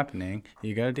they're happening.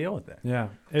 You got to deal with it. Yeah.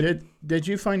 Did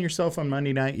you find yourself on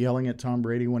Monday night yelling at Tom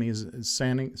Brady when he's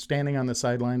standing on the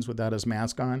sidelines without his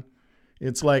mask on?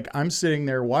 It's like I'm sitting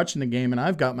there watching the game, and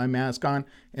I've got my mask on,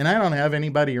 and I don't have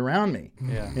anybody around me.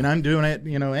 Yeah. And I'm doing it,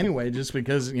 anyway, just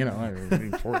because,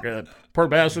 poor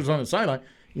bastards on the sideline.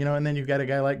 And then you've got a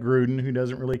guy like Gruden who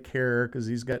doesn't really care because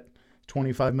he's got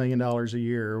 $25 million a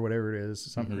year or whatever it is,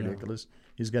 something ridiculous.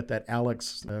 He's got that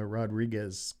Alex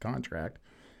Rodriguez contract.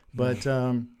 But,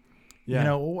 I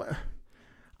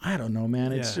don't know,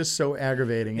 man. It's just so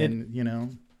aggravating.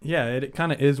 Yeah, it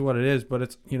kind of is what it is, but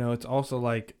it's also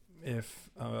like, if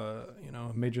a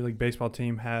Major League Baseball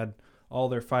team had all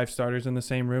their 5 starters in the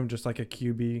same room, just like a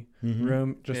QB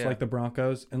room, just like the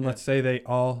Broncos, and let's say they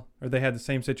had the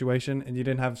same situation, and you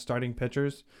didn't have starting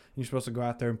pitchers, and you're supposed to go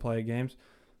out there and play games.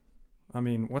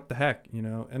 What the heck,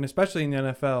 And especially in the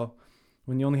NFL,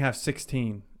 when you only have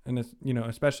 16, and it's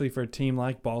especially for a team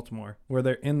like Baltimore, where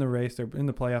they're in the race, they're in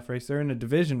the playoff race, they're in a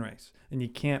division race, and you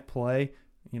can't play,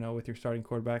 with your starting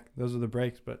quarterback. Those are the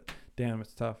breaks, but. Damn,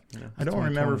 it's tough. I don't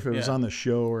remember if it was on the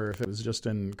show or if it was just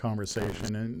in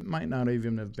conversation, and it might not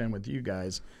even have been with you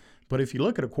guys. But if you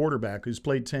look at a quarterback who's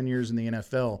played 10 years in the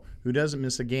NFL, who doesn't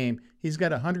miss a game, he's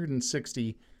got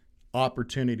 160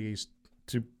 opportunities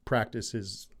to practice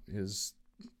his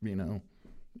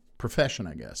profession,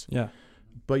 I guess. Yeah.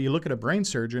 But you look at a brain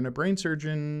surgeon,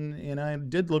 and I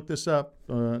did look this up,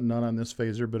 not on this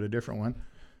phaser, but a different one.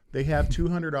 They have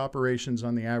 200 operations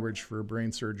on the average for a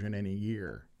brain surgeon in a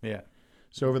year. Yeah.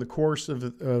 So over the course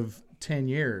of 10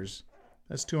 years,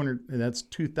 that's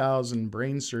 2,000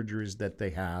 brain surgeries that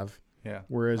they have. Yeah.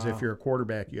 Whereas if you're a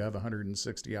quarterback, you have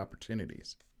 160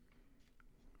 opportunities.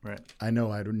 Right. I know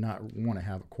I do not want to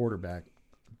have a quarterback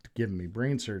giving me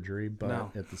brain surgery,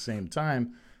 but at the same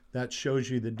time, that shows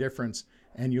you the difference.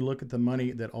 And you look at the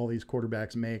money that all these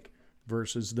quarterbacks make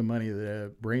versus the money that a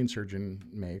brain surgeon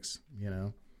makes.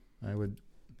 I would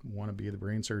want to be the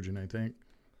brain surgeon, I think.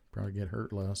 Probably get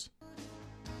hurt less.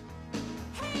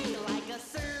 Hey, like a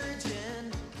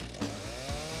surgeon,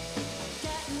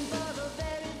 cutting for the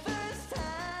very first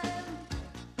time.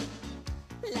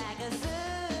 Like a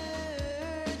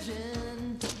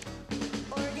surgeon,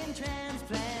 organ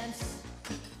transplants.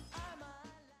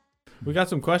 We got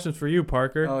some questions for you,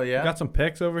 Parker. Oh, yeah? You got some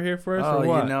picks over here for us, Oh, or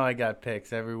what? I got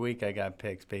picks. Every week I got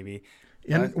picks, baby.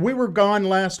 And we were gone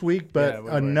last week, but Yeah, we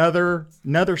another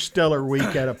stellar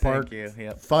week at a park. Thank you.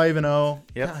 Yep. 5-0.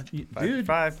 Yep. God,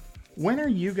 5-5. when are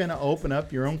you going to open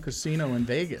up your own casino in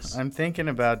Vegas? I'm thinking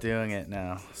about doing it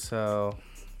now. So,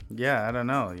 yeah, I don't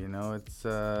know.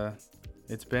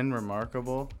 It's been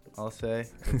remarkable, I'll say.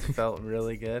 It's felt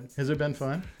really good. Has it been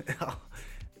fun?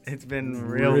 It's been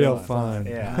real, Real fun.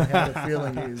 fun. Yeah. I had a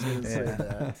feeling he was going to say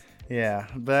that. Yeah,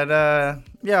 but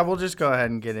we'll just go ahead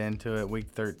and get into it. Week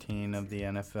 13 of the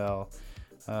NFL.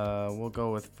 We'll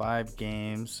go with 5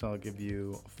 games. So I'll give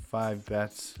you 5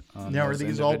 bets. On Now, are those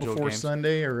these all individual before games.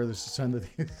 Sunday, or is Sunday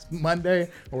Monday,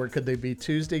 or could they be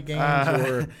Tuesday games?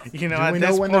 Or You do know, we at know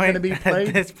this when point, they're going to be played?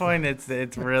 At this point, it's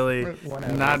really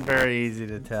Whatever. not very easy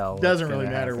to tell. what's Doesn't really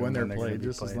gonna matter happen when they're gonna played, be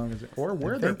just as played. long as or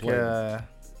where I they're think, played.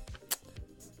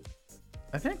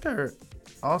 I think they're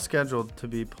all scheduled to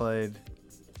be played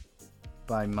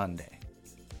by Monday.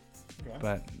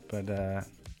 Okay. But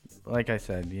like I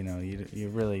said, you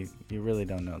really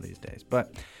don't know these days.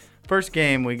 But first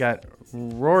game, we got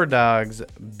Roar Dogs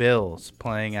Bills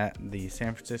playing at the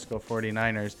San Francisco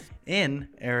 49ers in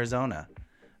Arizona.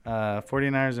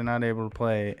 49ers are not able to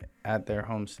play at their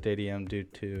home stadium due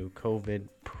to COVID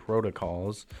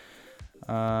protocols.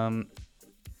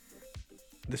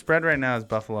 The spread right now is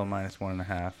Buffalo minus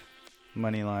 1.5.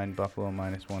 Money line, Buffalo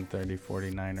minus 130,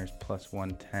 49ers plus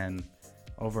 110.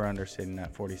 Over under sitting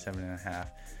at 47.5.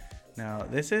 Now,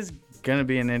 this is going to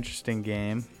be an interesting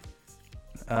game.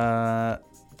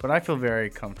 But I feel very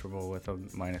comfortable with a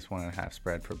minus 1.5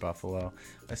 spread for Buffalo,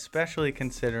 especially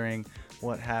considering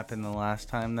what happened the last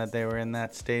time that they were in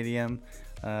that stadium.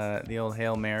 The old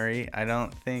Hail Mary. I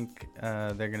don't think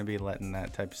they're going to be letting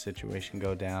that type of situation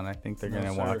go down. I think they're going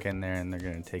to walk in there and they're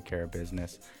going to take care of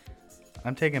business.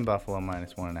 I'm taking Buffalo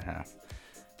minus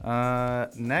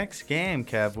 1.5. Next game,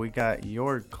 Kev, we got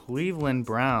your Cleveland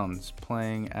Browns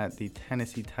playing at the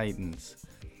Tennessee Titans.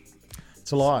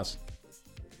 It's a loss.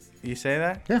 You say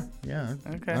that? Yeah.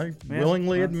 Okay. I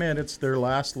willingly admit it's their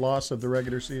last loss of the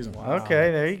regular season. Wow.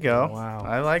 Okay, there you go. Wow.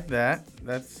 I like that.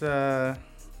 That's a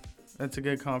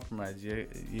good compromise.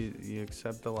 You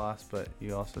accept the loss, but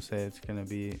you also say it's going to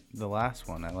be the last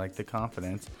one. I like the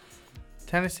confidence.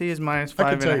 Tennessee is minus 5.5. I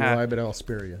can tell you why, but I'll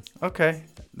spare you. Okay,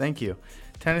 thank you.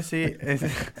 Tennessee is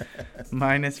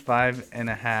minus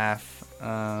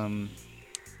 5.5.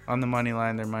 On the money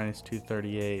line, they're minus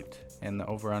 238, and the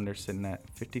over/under sitting at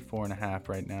 54.5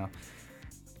 right now.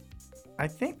 I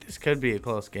think this could be a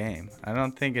close game. I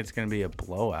don't think it's going to be a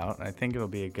blowout. I think it'll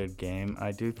be a good game.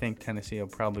 I do think Tennessee will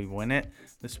probably win it.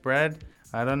 The spread,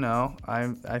 I don't know.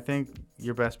 I think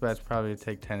your best bet is probably to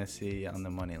take Tennessee on the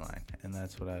money line, and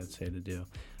that's what I would say to do.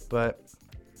 But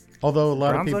Although a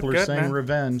lot Browns of look people are good, saying man.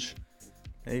 revenge.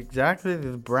 Exactly.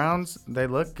 The Browns, they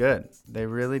look good. They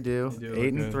really do.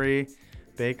 They do 8-3.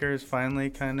 Baker's finally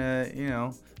kind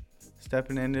of,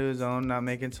 stepping into his own, not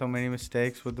making so many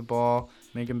mistakes with the ball,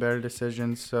 making better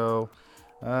decisions. So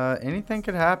anything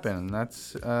could happen.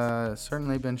 That's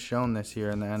certainly been shown this year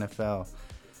in the NFL.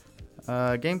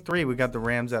 Game 3, we got the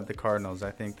Rams at the Cardinals.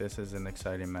 I think this is an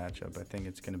exciting matchup. I think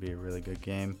it's going to be a really good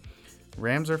game.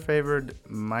 Rams are favored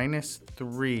minus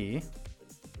 3.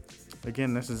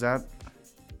 Again, this is at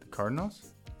the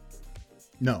Cardinals?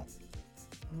 No.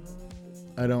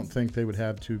 I don't think they would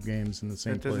have two games in the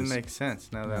same That doesn't place. make sense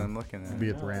now that No. I'm looking at Be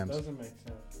it. at the Rams. It doesn't make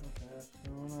sense. What the heck's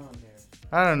going on here?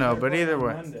 I don't know, They're but playing either on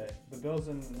way. Monday. The Bills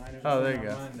and Niners Oh, are there playing you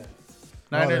on go. Monday.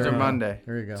 Niners there are you go. Monday.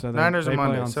 There you go. So Niners they are play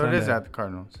Monday, on so it is Sunday. at the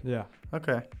Cardinals. Yeah.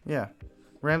 Okay, yeah.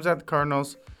 Rams at the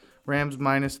Cardinals. Rams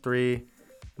minus 3.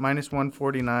 Minus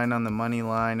 149 on the money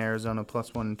line. Arizona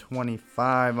plus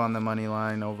 125 on the money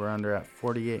line. Over under at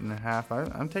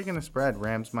 48.5. I'm taking the spread.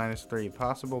 Rams minus 3.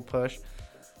 Possible push.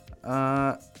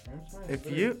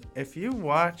 If you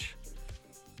watch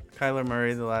Kyler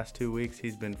Murray the last 2 weeks,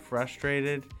 he's been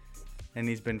frustrated. And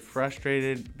he's been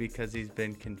frustrated because he's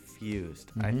been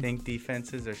confused. I think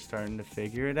defenses are starting to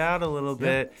figure it out a little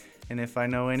bit. And if I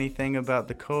know anything about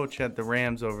the coach at the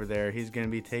Rams over there, he's going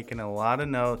to be taking a lot of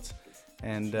notes.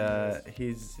 And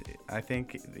I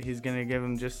think he's going to give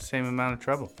him just the same amount of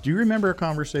trouble. Do you remember a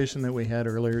conversation that we had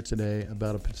earlier today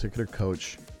about a particular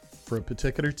coach for a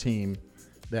particular team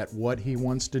that what he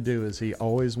wants to do is he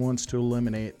always wants to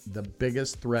eliminate the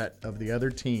biggest threat of the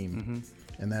other team,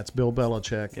 and that's Bill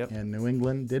Belichick. Yep. And New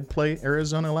England did play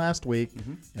Arizona last week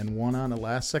and won on a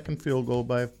last-second field goal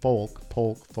by Polk.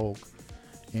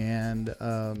 And,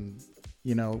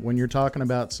 when you're talking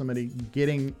about somebody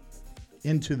getting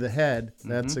into the head,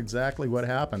 that's exactly what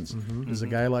happens. There's a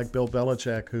guy like Bill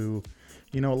Belichick who,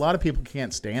 a lot of people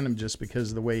can't stand him just because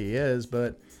of the way he is,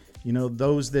 but,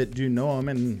 those that do know him,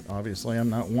 and obviously I'm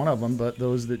not one of them, but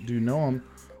those that do know him,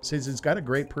 says he's got a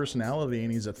great personality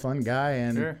and he's a fun guy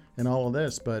and all of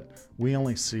this, but we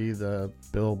only see the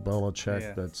Bill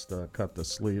Belichick that's cut the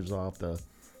sleeves off the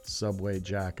Subway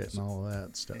jacket and all of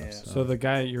that stuff. Yeah. So the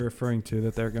guy you're referring to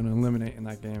that they're going to eliminate in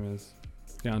that game is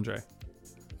DeAndre.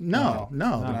 No. You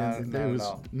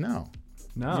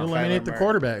eliminate the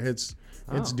quarterback. It's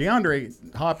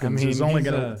DeAndre Hopkins. He's only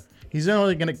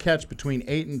going to catch between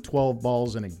 8 and 12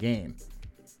 balls in a game.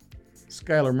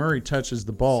 Skyler Murray touches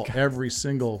the ball every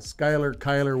single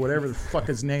Kyler, whatever the fuck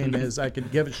his name is. I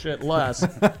could give a shit less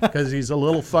because he's a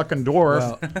little fucking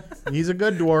dwarf. He's a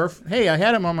good dwarf. Hey, I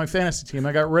had him on my fantasy team.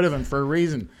 I got rid of him for a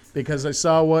reason because I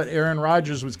saw what Aaron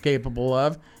Rodgers was capable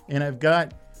of, and I've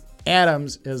got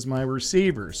Adams as my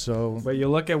receiver. So, but you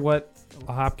look at what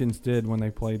Hopkins did when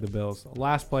they played the Bills.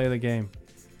 Last play of the game,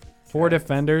 4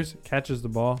 defenders, catches the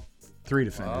ball. 3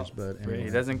 defenders, but anyway. He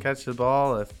doesn't catch the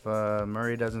ball if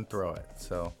Murray doesn't throw it.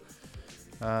 So,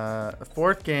 the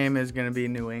fourth game is going to be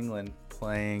New England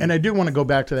playing. And I do want to go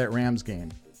back to that Rams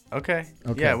game. Okay.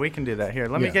 Yeah, we can do that. Here,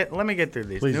 let me get through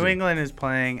these. Please New do. England is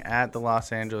playing at the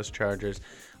Los Angeles Chargers.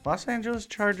 Los Angeles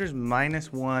Chargers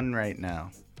 -1 right now.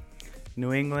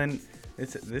 New England.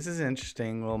 This is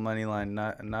interesting. Little money line.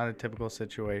 Not a typical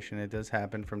situation. It does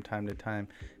happen from time to time.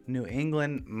 New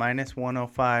England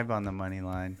 -105 on the money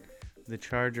line. The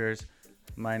Chargers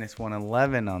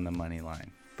 -111 on the money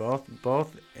line.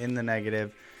 Both in the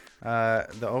negative.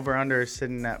 The over/under is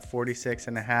sitting at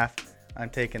 46.5. I'm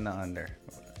taking the under.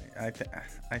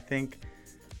 I think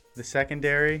the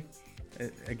secondary.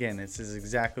 Again, this is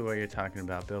exactly what you're talking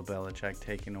about. Bill Belichick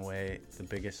taking away the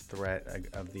biggest threat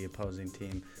of the opposing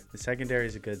team. The secondary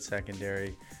is a good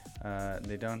secondary.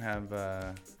 They don't have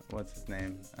what's his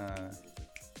name?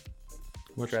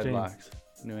 Which Dreadlocks.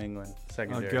 New England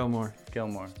secondary. Gilmore.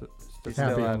 He's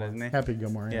still out, isn't he? Happy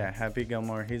Gilmore. Yeah, Happy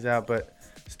Gilmore. He's out, but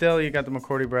still, you got the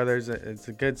McCourty brothers. It's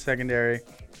a good secondary.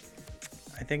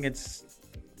 I think it's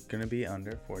going to be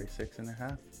under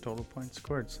 46.5 total points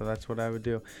scored, so that's what I would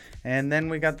do. And then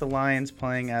we got the Lions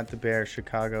playing at the Bears.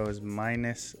 Chicago is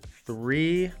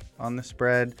 -3 on the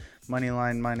spread. Money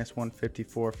line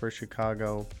 -154 for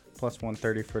Chicago,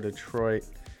 +130 for Detroit.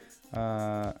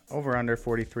 Over under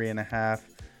 43.5.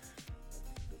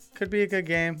 Could be a good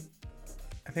game.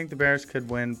 I think the Bears could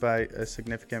win by a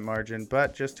significant margin,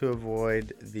 but just to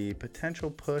avoid the potential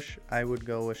push, I would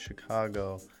go with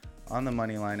Chicago on the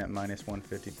money line at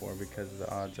 -154 because the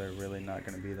odds are really not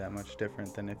going to be that much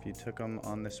different than if you took them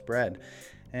on the spread.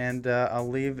 And I'll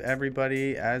leave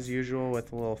everybody, as usual,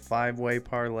 with a little 5-way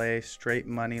parlay, straight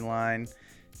money line.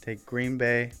 Take Green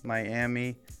Bay,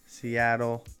 Miami,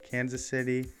 Seattle, Kansas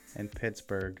City, and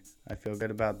Pittsburgh. I feel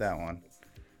good about that one.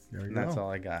 There you And go. that's all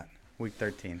I got. Week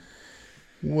 13.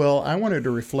 Well, I wanted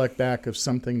to reflect back of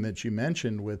something that you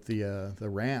mentioned with the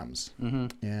Rams,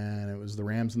 and it was the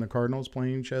Rams and the Cardinals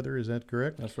playing each other. Is that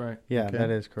correct? That's right. Yeah, Okay. that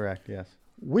is correct, yes.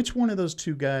 Which one of those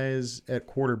two guys at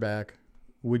quarterback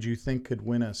would you think could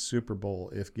win a Super Bowl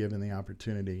if given the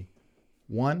opportunity?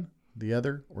 One, the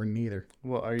other, or neither?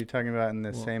 Well, are you talking about in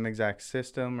the same exact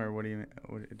system, or what do you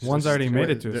mean? One's already made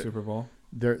it to a they're- Super Bowl.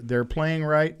 They're playing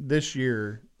right this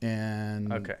year,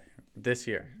 and Okay, this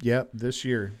year. Yep, this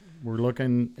year. We're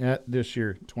looking at this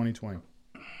year, 2020.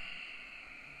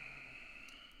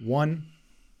 One,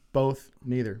 both,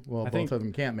 neither. Well, I both think- of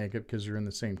them can't make it because they're in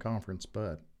the same conference,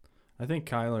 but I think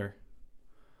Kyler.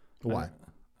 why?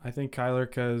 I think Kyler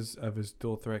because of his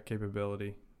dual threat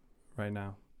capability right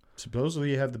now.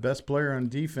 Supposedly you have the best player on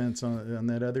defense on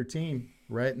that other team,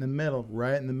 right in the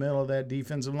middle of that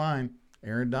defensive line,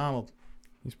 Aaron Donald.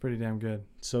 He's pretty damn good.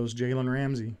 So's Jalen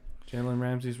Ramsey. Jalen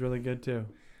Ramsey's really good too.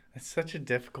 It's such a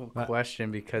difficult That-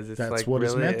 question because it's That's like what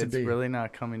it's really, meant to be. really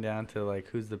not coming down to like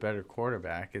who's the better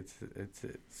quarterback. It's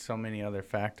so many other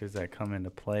factors that come into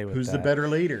play with Who's that. the better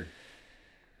leader?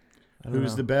 I don't Who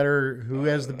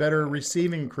has the better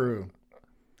receiving crew?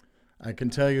 I can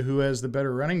tell you who has the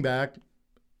better running back.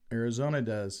 Arizona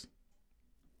does.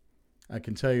 I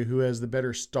can tell you who has the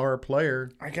better star player.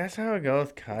 I guess I would go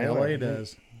with Kyler. LA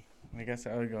does. I guess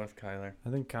I would go with Kyler. I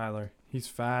think Kyler. He's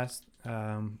fast.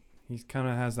 He kind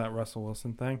of has that Russell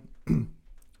Wilson thing,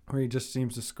 where he just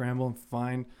seems to scramble and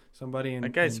find somebody.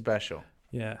 That guy's special.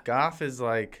 Yeah. Goff is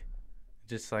like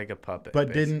just like a puppet. But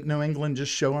basically. didn't New England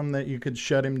just show him that you could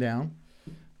shut him down?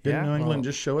 Didn't Yeah, New England well-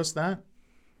 just show us that?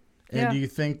 And Yeah. do you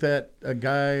think that a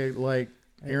guy like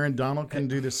Aaron Donald can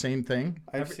do the same thing?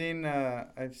 I've seen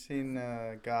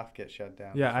Goff get shut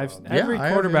down. Yeah. as well. Every I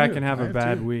have quarterback too. can have I a have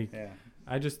bad too. week. Yeah.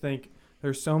 I just think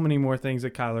there's so many more things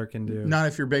that Kyler can do. Not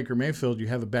if you're Baker Mayfield. You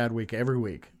have a bad week every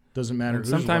week. Doesn't matter. And who's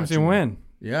sometimes you watching. win.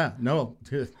 Yeah. No.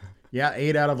 Yeah.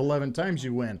 8 out of 11 times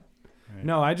you win.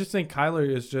 No, I just think Kyler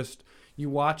is just, you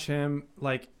watch him,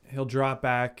 like, he'll drop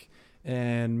back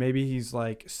and maybe he's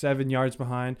like 7 yards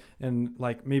behind and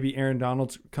like maybe Aaron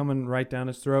Donald's coming right down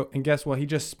his throat. And guess what? He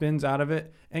just spins out of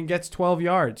it and gets 12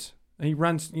 yards. And he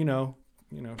runs,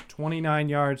 29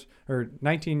 yards or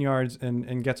 19 yards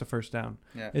and gets a first down.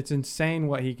 Yeah. It's insane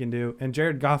what he can do. And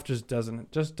Jared Goff just doesn't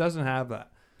have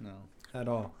that No. at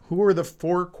all. Who are the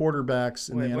 4 quarterbacks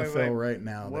in the Wait, NFL wait. right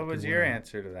now? What that was could your win?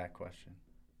 answer to that question?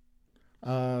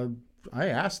 I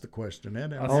asked the question,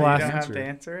 Ed. Oh, I so you I'll don't ask- have to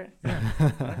answer it?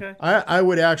 Okay. I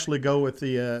would actually go with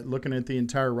the looking at the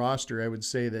entire roster. I would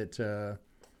say that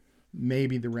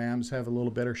maybe the Rams have a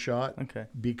little better shot Okay.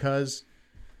 because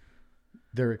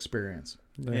their experience.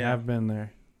 They Yeah. have been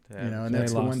there. Yeah. And They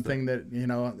that's the lost one it. thing that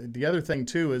The other thing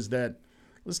too is that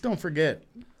let's don't forget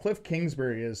Cliff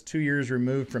Kingsbury is 2 years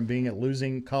removed from being a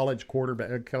losing college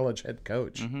head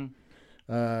coach.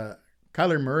 Mm-hmm.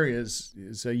 Kyler Murray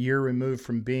is a year removed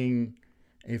from being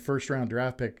a first-round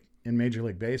draft pick in Major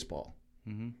League Baseball.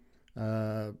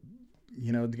 Mm-hmm.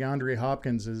 DeAndre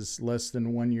Hopkins is less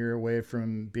than 1 year away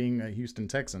from being a Houston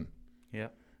Texan.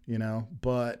 Yep.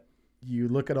 But you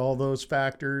look at all those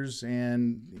factors,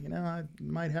 and I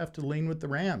might have to lean with the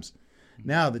Rams.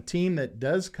 Now, the team that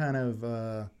does kind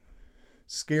of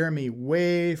scare me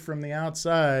way from the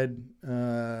outside,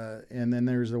 and then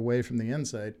there's a way from the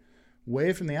inside.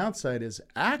 Way from the outside is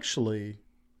actually,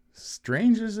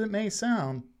 strange as it may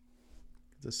sound,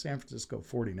 the San Francisco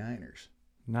 49ers.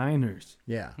 Niners.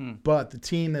 Yeah. But the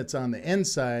team that's on the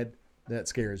inside that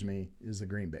scares me is the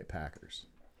Green Bay Packers.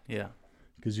 Yeah.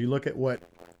 Because you look at what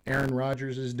Aaron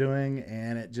Rodgers is doing,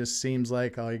 and it just seems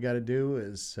like all you got to do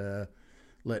is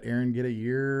let Aaron get a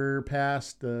year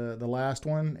past the last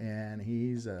one, and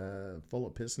he's full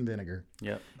of piss and vinegar.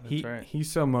 Yep. That's right.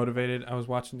 He's so motivated. I was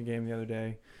watching the game the other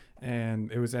day,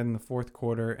 and it was in the fourth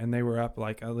quarter, and they were up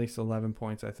like at least 11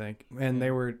 points, I think. And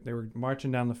they were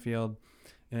marching down the field,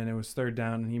 and it was third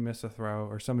down, and he missed a throw,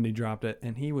 or somebody dropped it,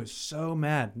 and he was so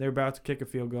mad. They were about to kick a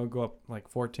field goal, go up like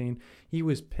 14. He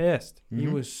was pissed. He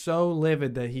was so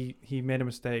livid that he made a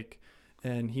mistake,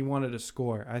 and he wanted to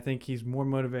score. I think he's more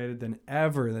motivated than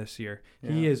ever this year.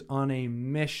 Yeah. He is on a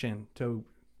mission to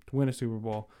win a Super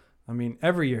Bowl. I mean,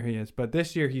 every year he is, but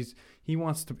this year he's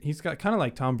got kind of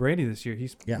like Tom Brady this year.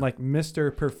 He's like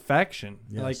Mr. Perfection.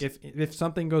 Yes. Like if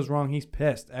something goes wrong, he's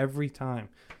pissed every time.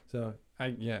 So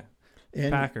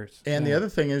Packers. And the other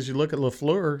thing is, you look at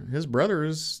LaFleur. His brother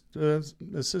is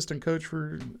assistant coach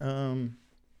for San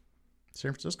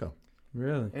Francisco.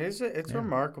 Really? It's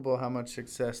remarkable how much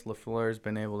success LaFleur has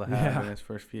been able to have in his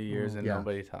first few years, and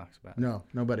nobody talks about it. No,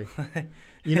 nobody.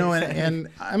 And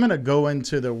I'm going to go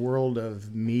into the world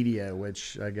of media,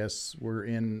 which I guess we're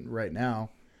in right now.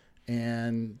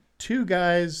 And 2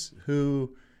 guys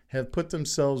who have put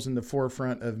themselves in the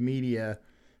forefront of media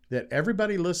that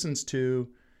everybody listens to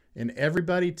and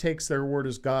everybody takes their word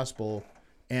as gospel,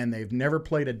 and they've never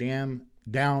played a damn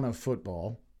down of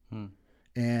football.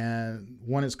 And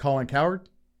one is Colin Cowherd,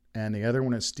 and the other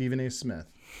one is Stephen A.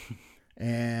 Smith.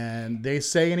 And they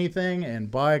say anything, and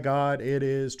by God, it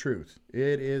is truth.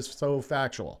 It is so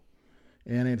factual.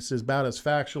 And it's about as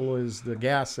factual as the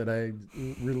gas that I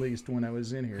released when I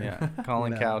was in here. Yeah,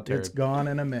 Colin Cowherd. It's gone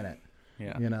in a minute.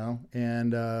 Yeah.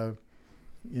 And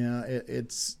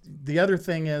it's the other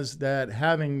thing is that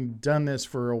having done this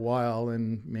for a while,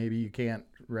 and maybe you can't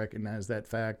recognize that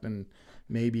fact, and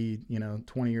maybe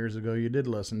 20 years ago you did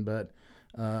listen, but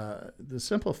the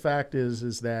simple fact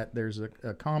is that there's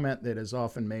a comment that is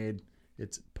often made.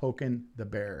 It's poking the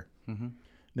bear.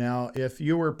 Now, if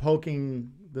you were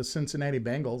poking the Cincinnati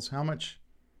Bengals, how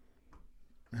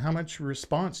much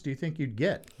response do you think you'd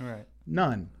get? Right.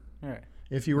 None. Right.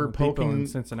 If you were People in poking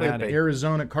Cincinnati. clickbait.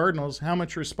 Arizona Cardinals, how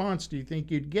much response do you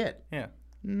think you'd get? Yeah.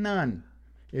 None.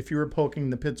 If you were poking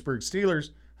the Pittsburgh Steelers,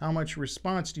 how much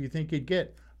response do you think you'd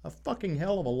get? A fucking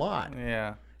hell of a lot.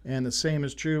 Yeah. And the same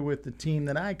is true with the team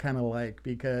that I kind of like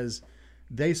because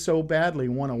they so badly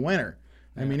want a winner.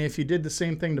 I mean, if you did the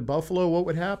same thing to Buffalo, what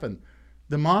would happen?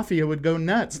 The Mafia would go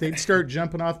nuts. They'd start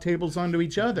jumping off tables onto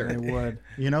each other. They would.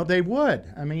 They would.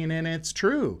 I mean, and it's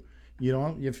true.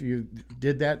 If you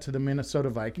did that to the Minnesota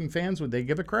Viking fans, would they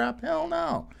give a crap? Hell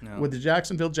no. Would the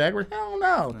Jacksonville Jaguars? Hell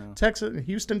no.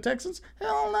 Houston Texans?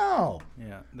 Hell no.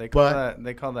 Yeah. They call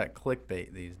that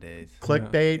clickbait these days.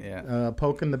 Clickbait, Yeah.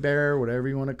 poking the bear, whatever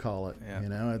you want to call it.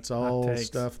 Yeah. It's all takes.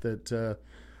 stuff that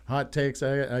hot takes.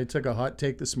 I took a hot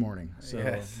take this morning,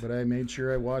 Yes. but I made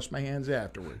sure I washed my hands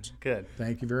afterwards. Good.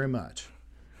 Thank you very much.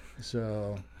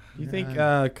 So, You think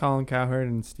Colin Cowherd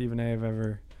and Stephen A. have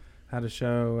ever had a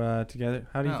show together?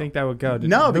 How do you No. think that would go?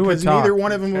 no, Who would because talk? neither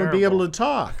one of them would be able Terrible. to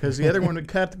talk because the other one would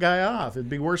cut the guy off. It'd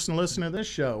be worse than listening to this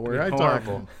show where I It'd be talk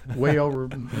horrible. way over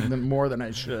more than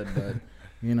I should. But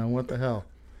what the hell?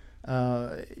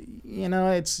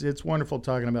 It's wonderful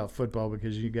talking about football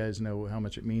because you guys know how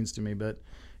much it means to me. But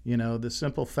the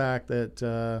simple fact that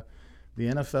the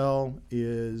NFL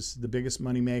is the biggest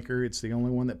moneymaker. It's the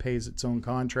only one that pays its own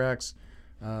contracts.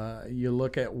 You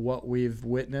look at what we've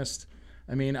witnessed.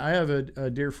 I mean, I have a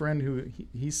dear friend who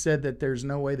he said that there's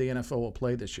no way the NFL will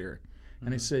play this year.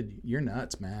 And I said, you're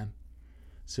nuts, man.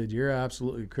 I said, you're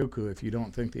absolutely cuckoo if you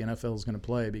don't think the NFL is going to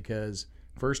play because,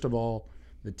 first of all,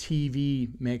 the TV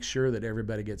makes sure that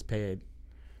everybody gets paid.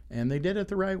 And they did it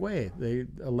the right way. They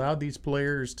allowed these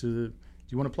players to, do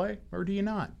you want to play or do you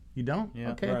not? You don't?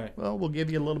 Yeah. Okay. Right. Well, we'll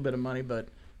give you a little bit of money, but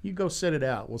you go sit it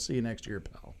out. We'll see you next year,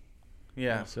 pal.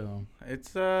 Yeah. So,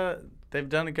 It's they've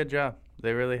done a good job.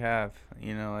 They really have.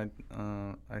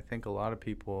 I think a lot of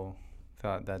people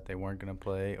thought that they weren't going to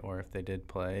play, or if they did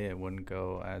play, it wouldn't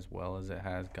go as well as it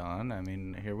has gone. I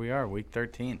mean, here we are, week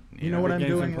 13. you know what I'm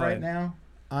games doing been right played. now?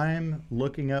 I'm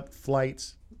looking up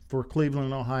flights for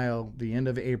Cleveland, Ohio, the end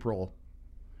of April,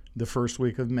 the first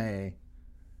week of May,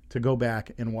 to go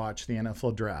back and watch the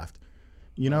NFL draft.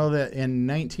 You know that in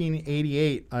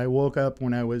 1988, I woke up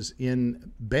when I was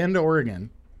in Bend,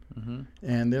 Oregon,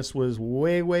 and this was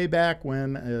way, way back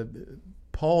when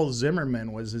Paul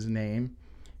Zimmerman was his name,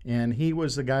 and he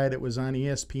was the guy that was on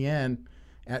ESPN.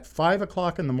 At 5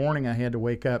 o'clock in the morning, I had to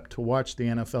wake up to watch the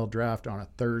NFL draft on a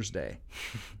Thursday.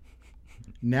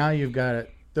 Now you've got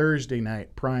it Thursday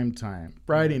night, prime time,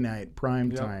 Friday night,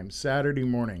 prime time, Saturday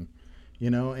morning,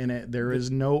 and there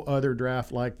is no other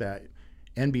draft like that.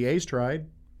 NBA's tried.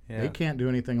 Yeah. They can't do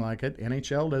anything like it.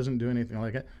 NHL doesn't do anything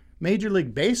like it. Major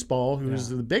League Baseball, who's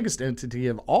the biggest entity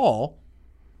of all,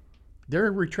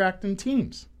 they're retracting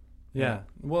teams. Yeah.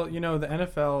 Well, the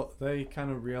NFL, they kind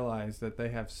of realize that they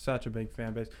have such a big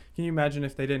fan base. Can you imagine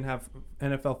if they didn't have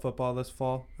NFL football this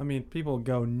fall? I mean, people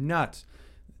go nuts.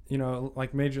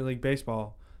 Like Major League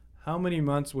Baseball. How many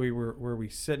months were we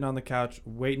sitting on the couch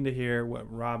waiting to hear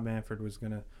what Rob Manfred was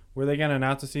going to... Were they going to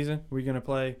announce the season? Are we going to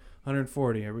play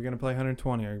 140? Are we going to play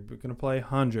 120? Are we going to play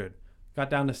 100? Got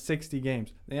down to 60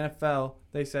 games. The NFL,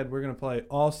 they said we're going to play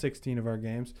all 16 of our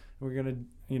games. We're going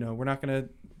to, we're not going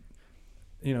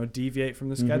to, deviate from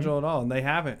the schedule at all. And they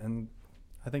haven't. And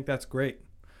I think that's great.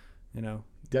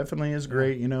 Definitely is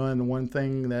great, and the one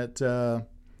thing that,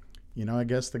 I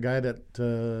guess the guy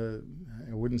that,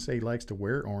 I wouldn't say he likes to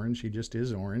wear orange, he just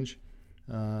is orange.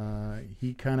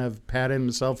 He kind of patted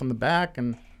himself on the back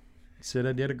and said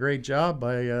I did a great job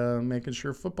by making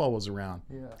sure football was around.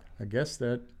 Yeah. I guess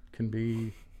that can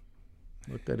be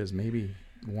looked at as maybe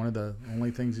one of the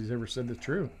only things he's ever said that's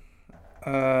true.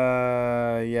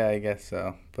 Yeah, I guess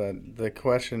so. But the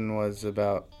question was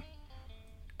about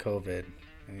COVID,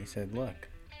 and he said, "Look,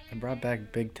 I brought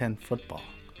back Big Ten football."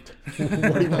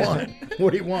 What do you want?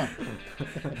 What do you want?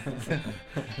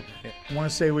 I want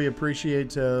to say we appreciate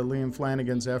Liam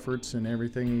Flanagan's efforts and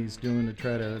everything he's doing to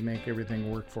try to make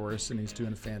everything work for us, and he's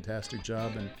doing a fantastic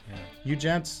job. And you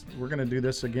gents, we're going to do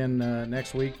this again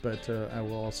next week, but I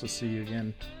will also see you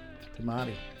again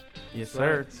tomorrow. Yes,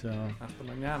 sir. So, Hasta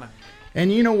mañana.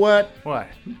 and you know what? What?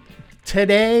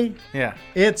 Today, Yeah,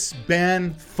 it's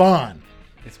been fun.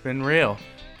 it's been real.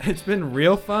 It's been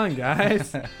real fun,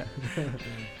 guys.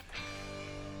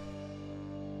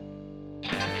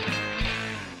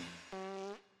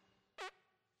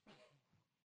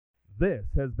 This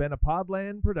has been a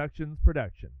Podland Productions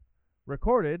production,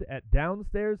 recorded at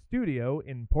Downstairs Studio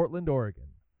in Portland, Oregon.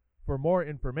 For more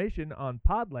information on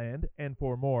Podland and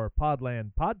for more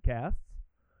Podland podcasts,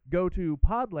 go to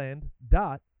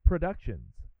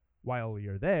podland.productions. While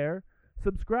you're there,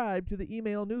 subscribe to the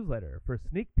email newsletter for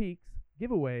sneak peeks,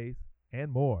 giveaways,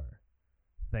 and more.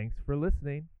 Thanks for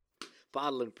listening.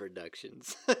 Podland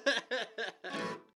Productions.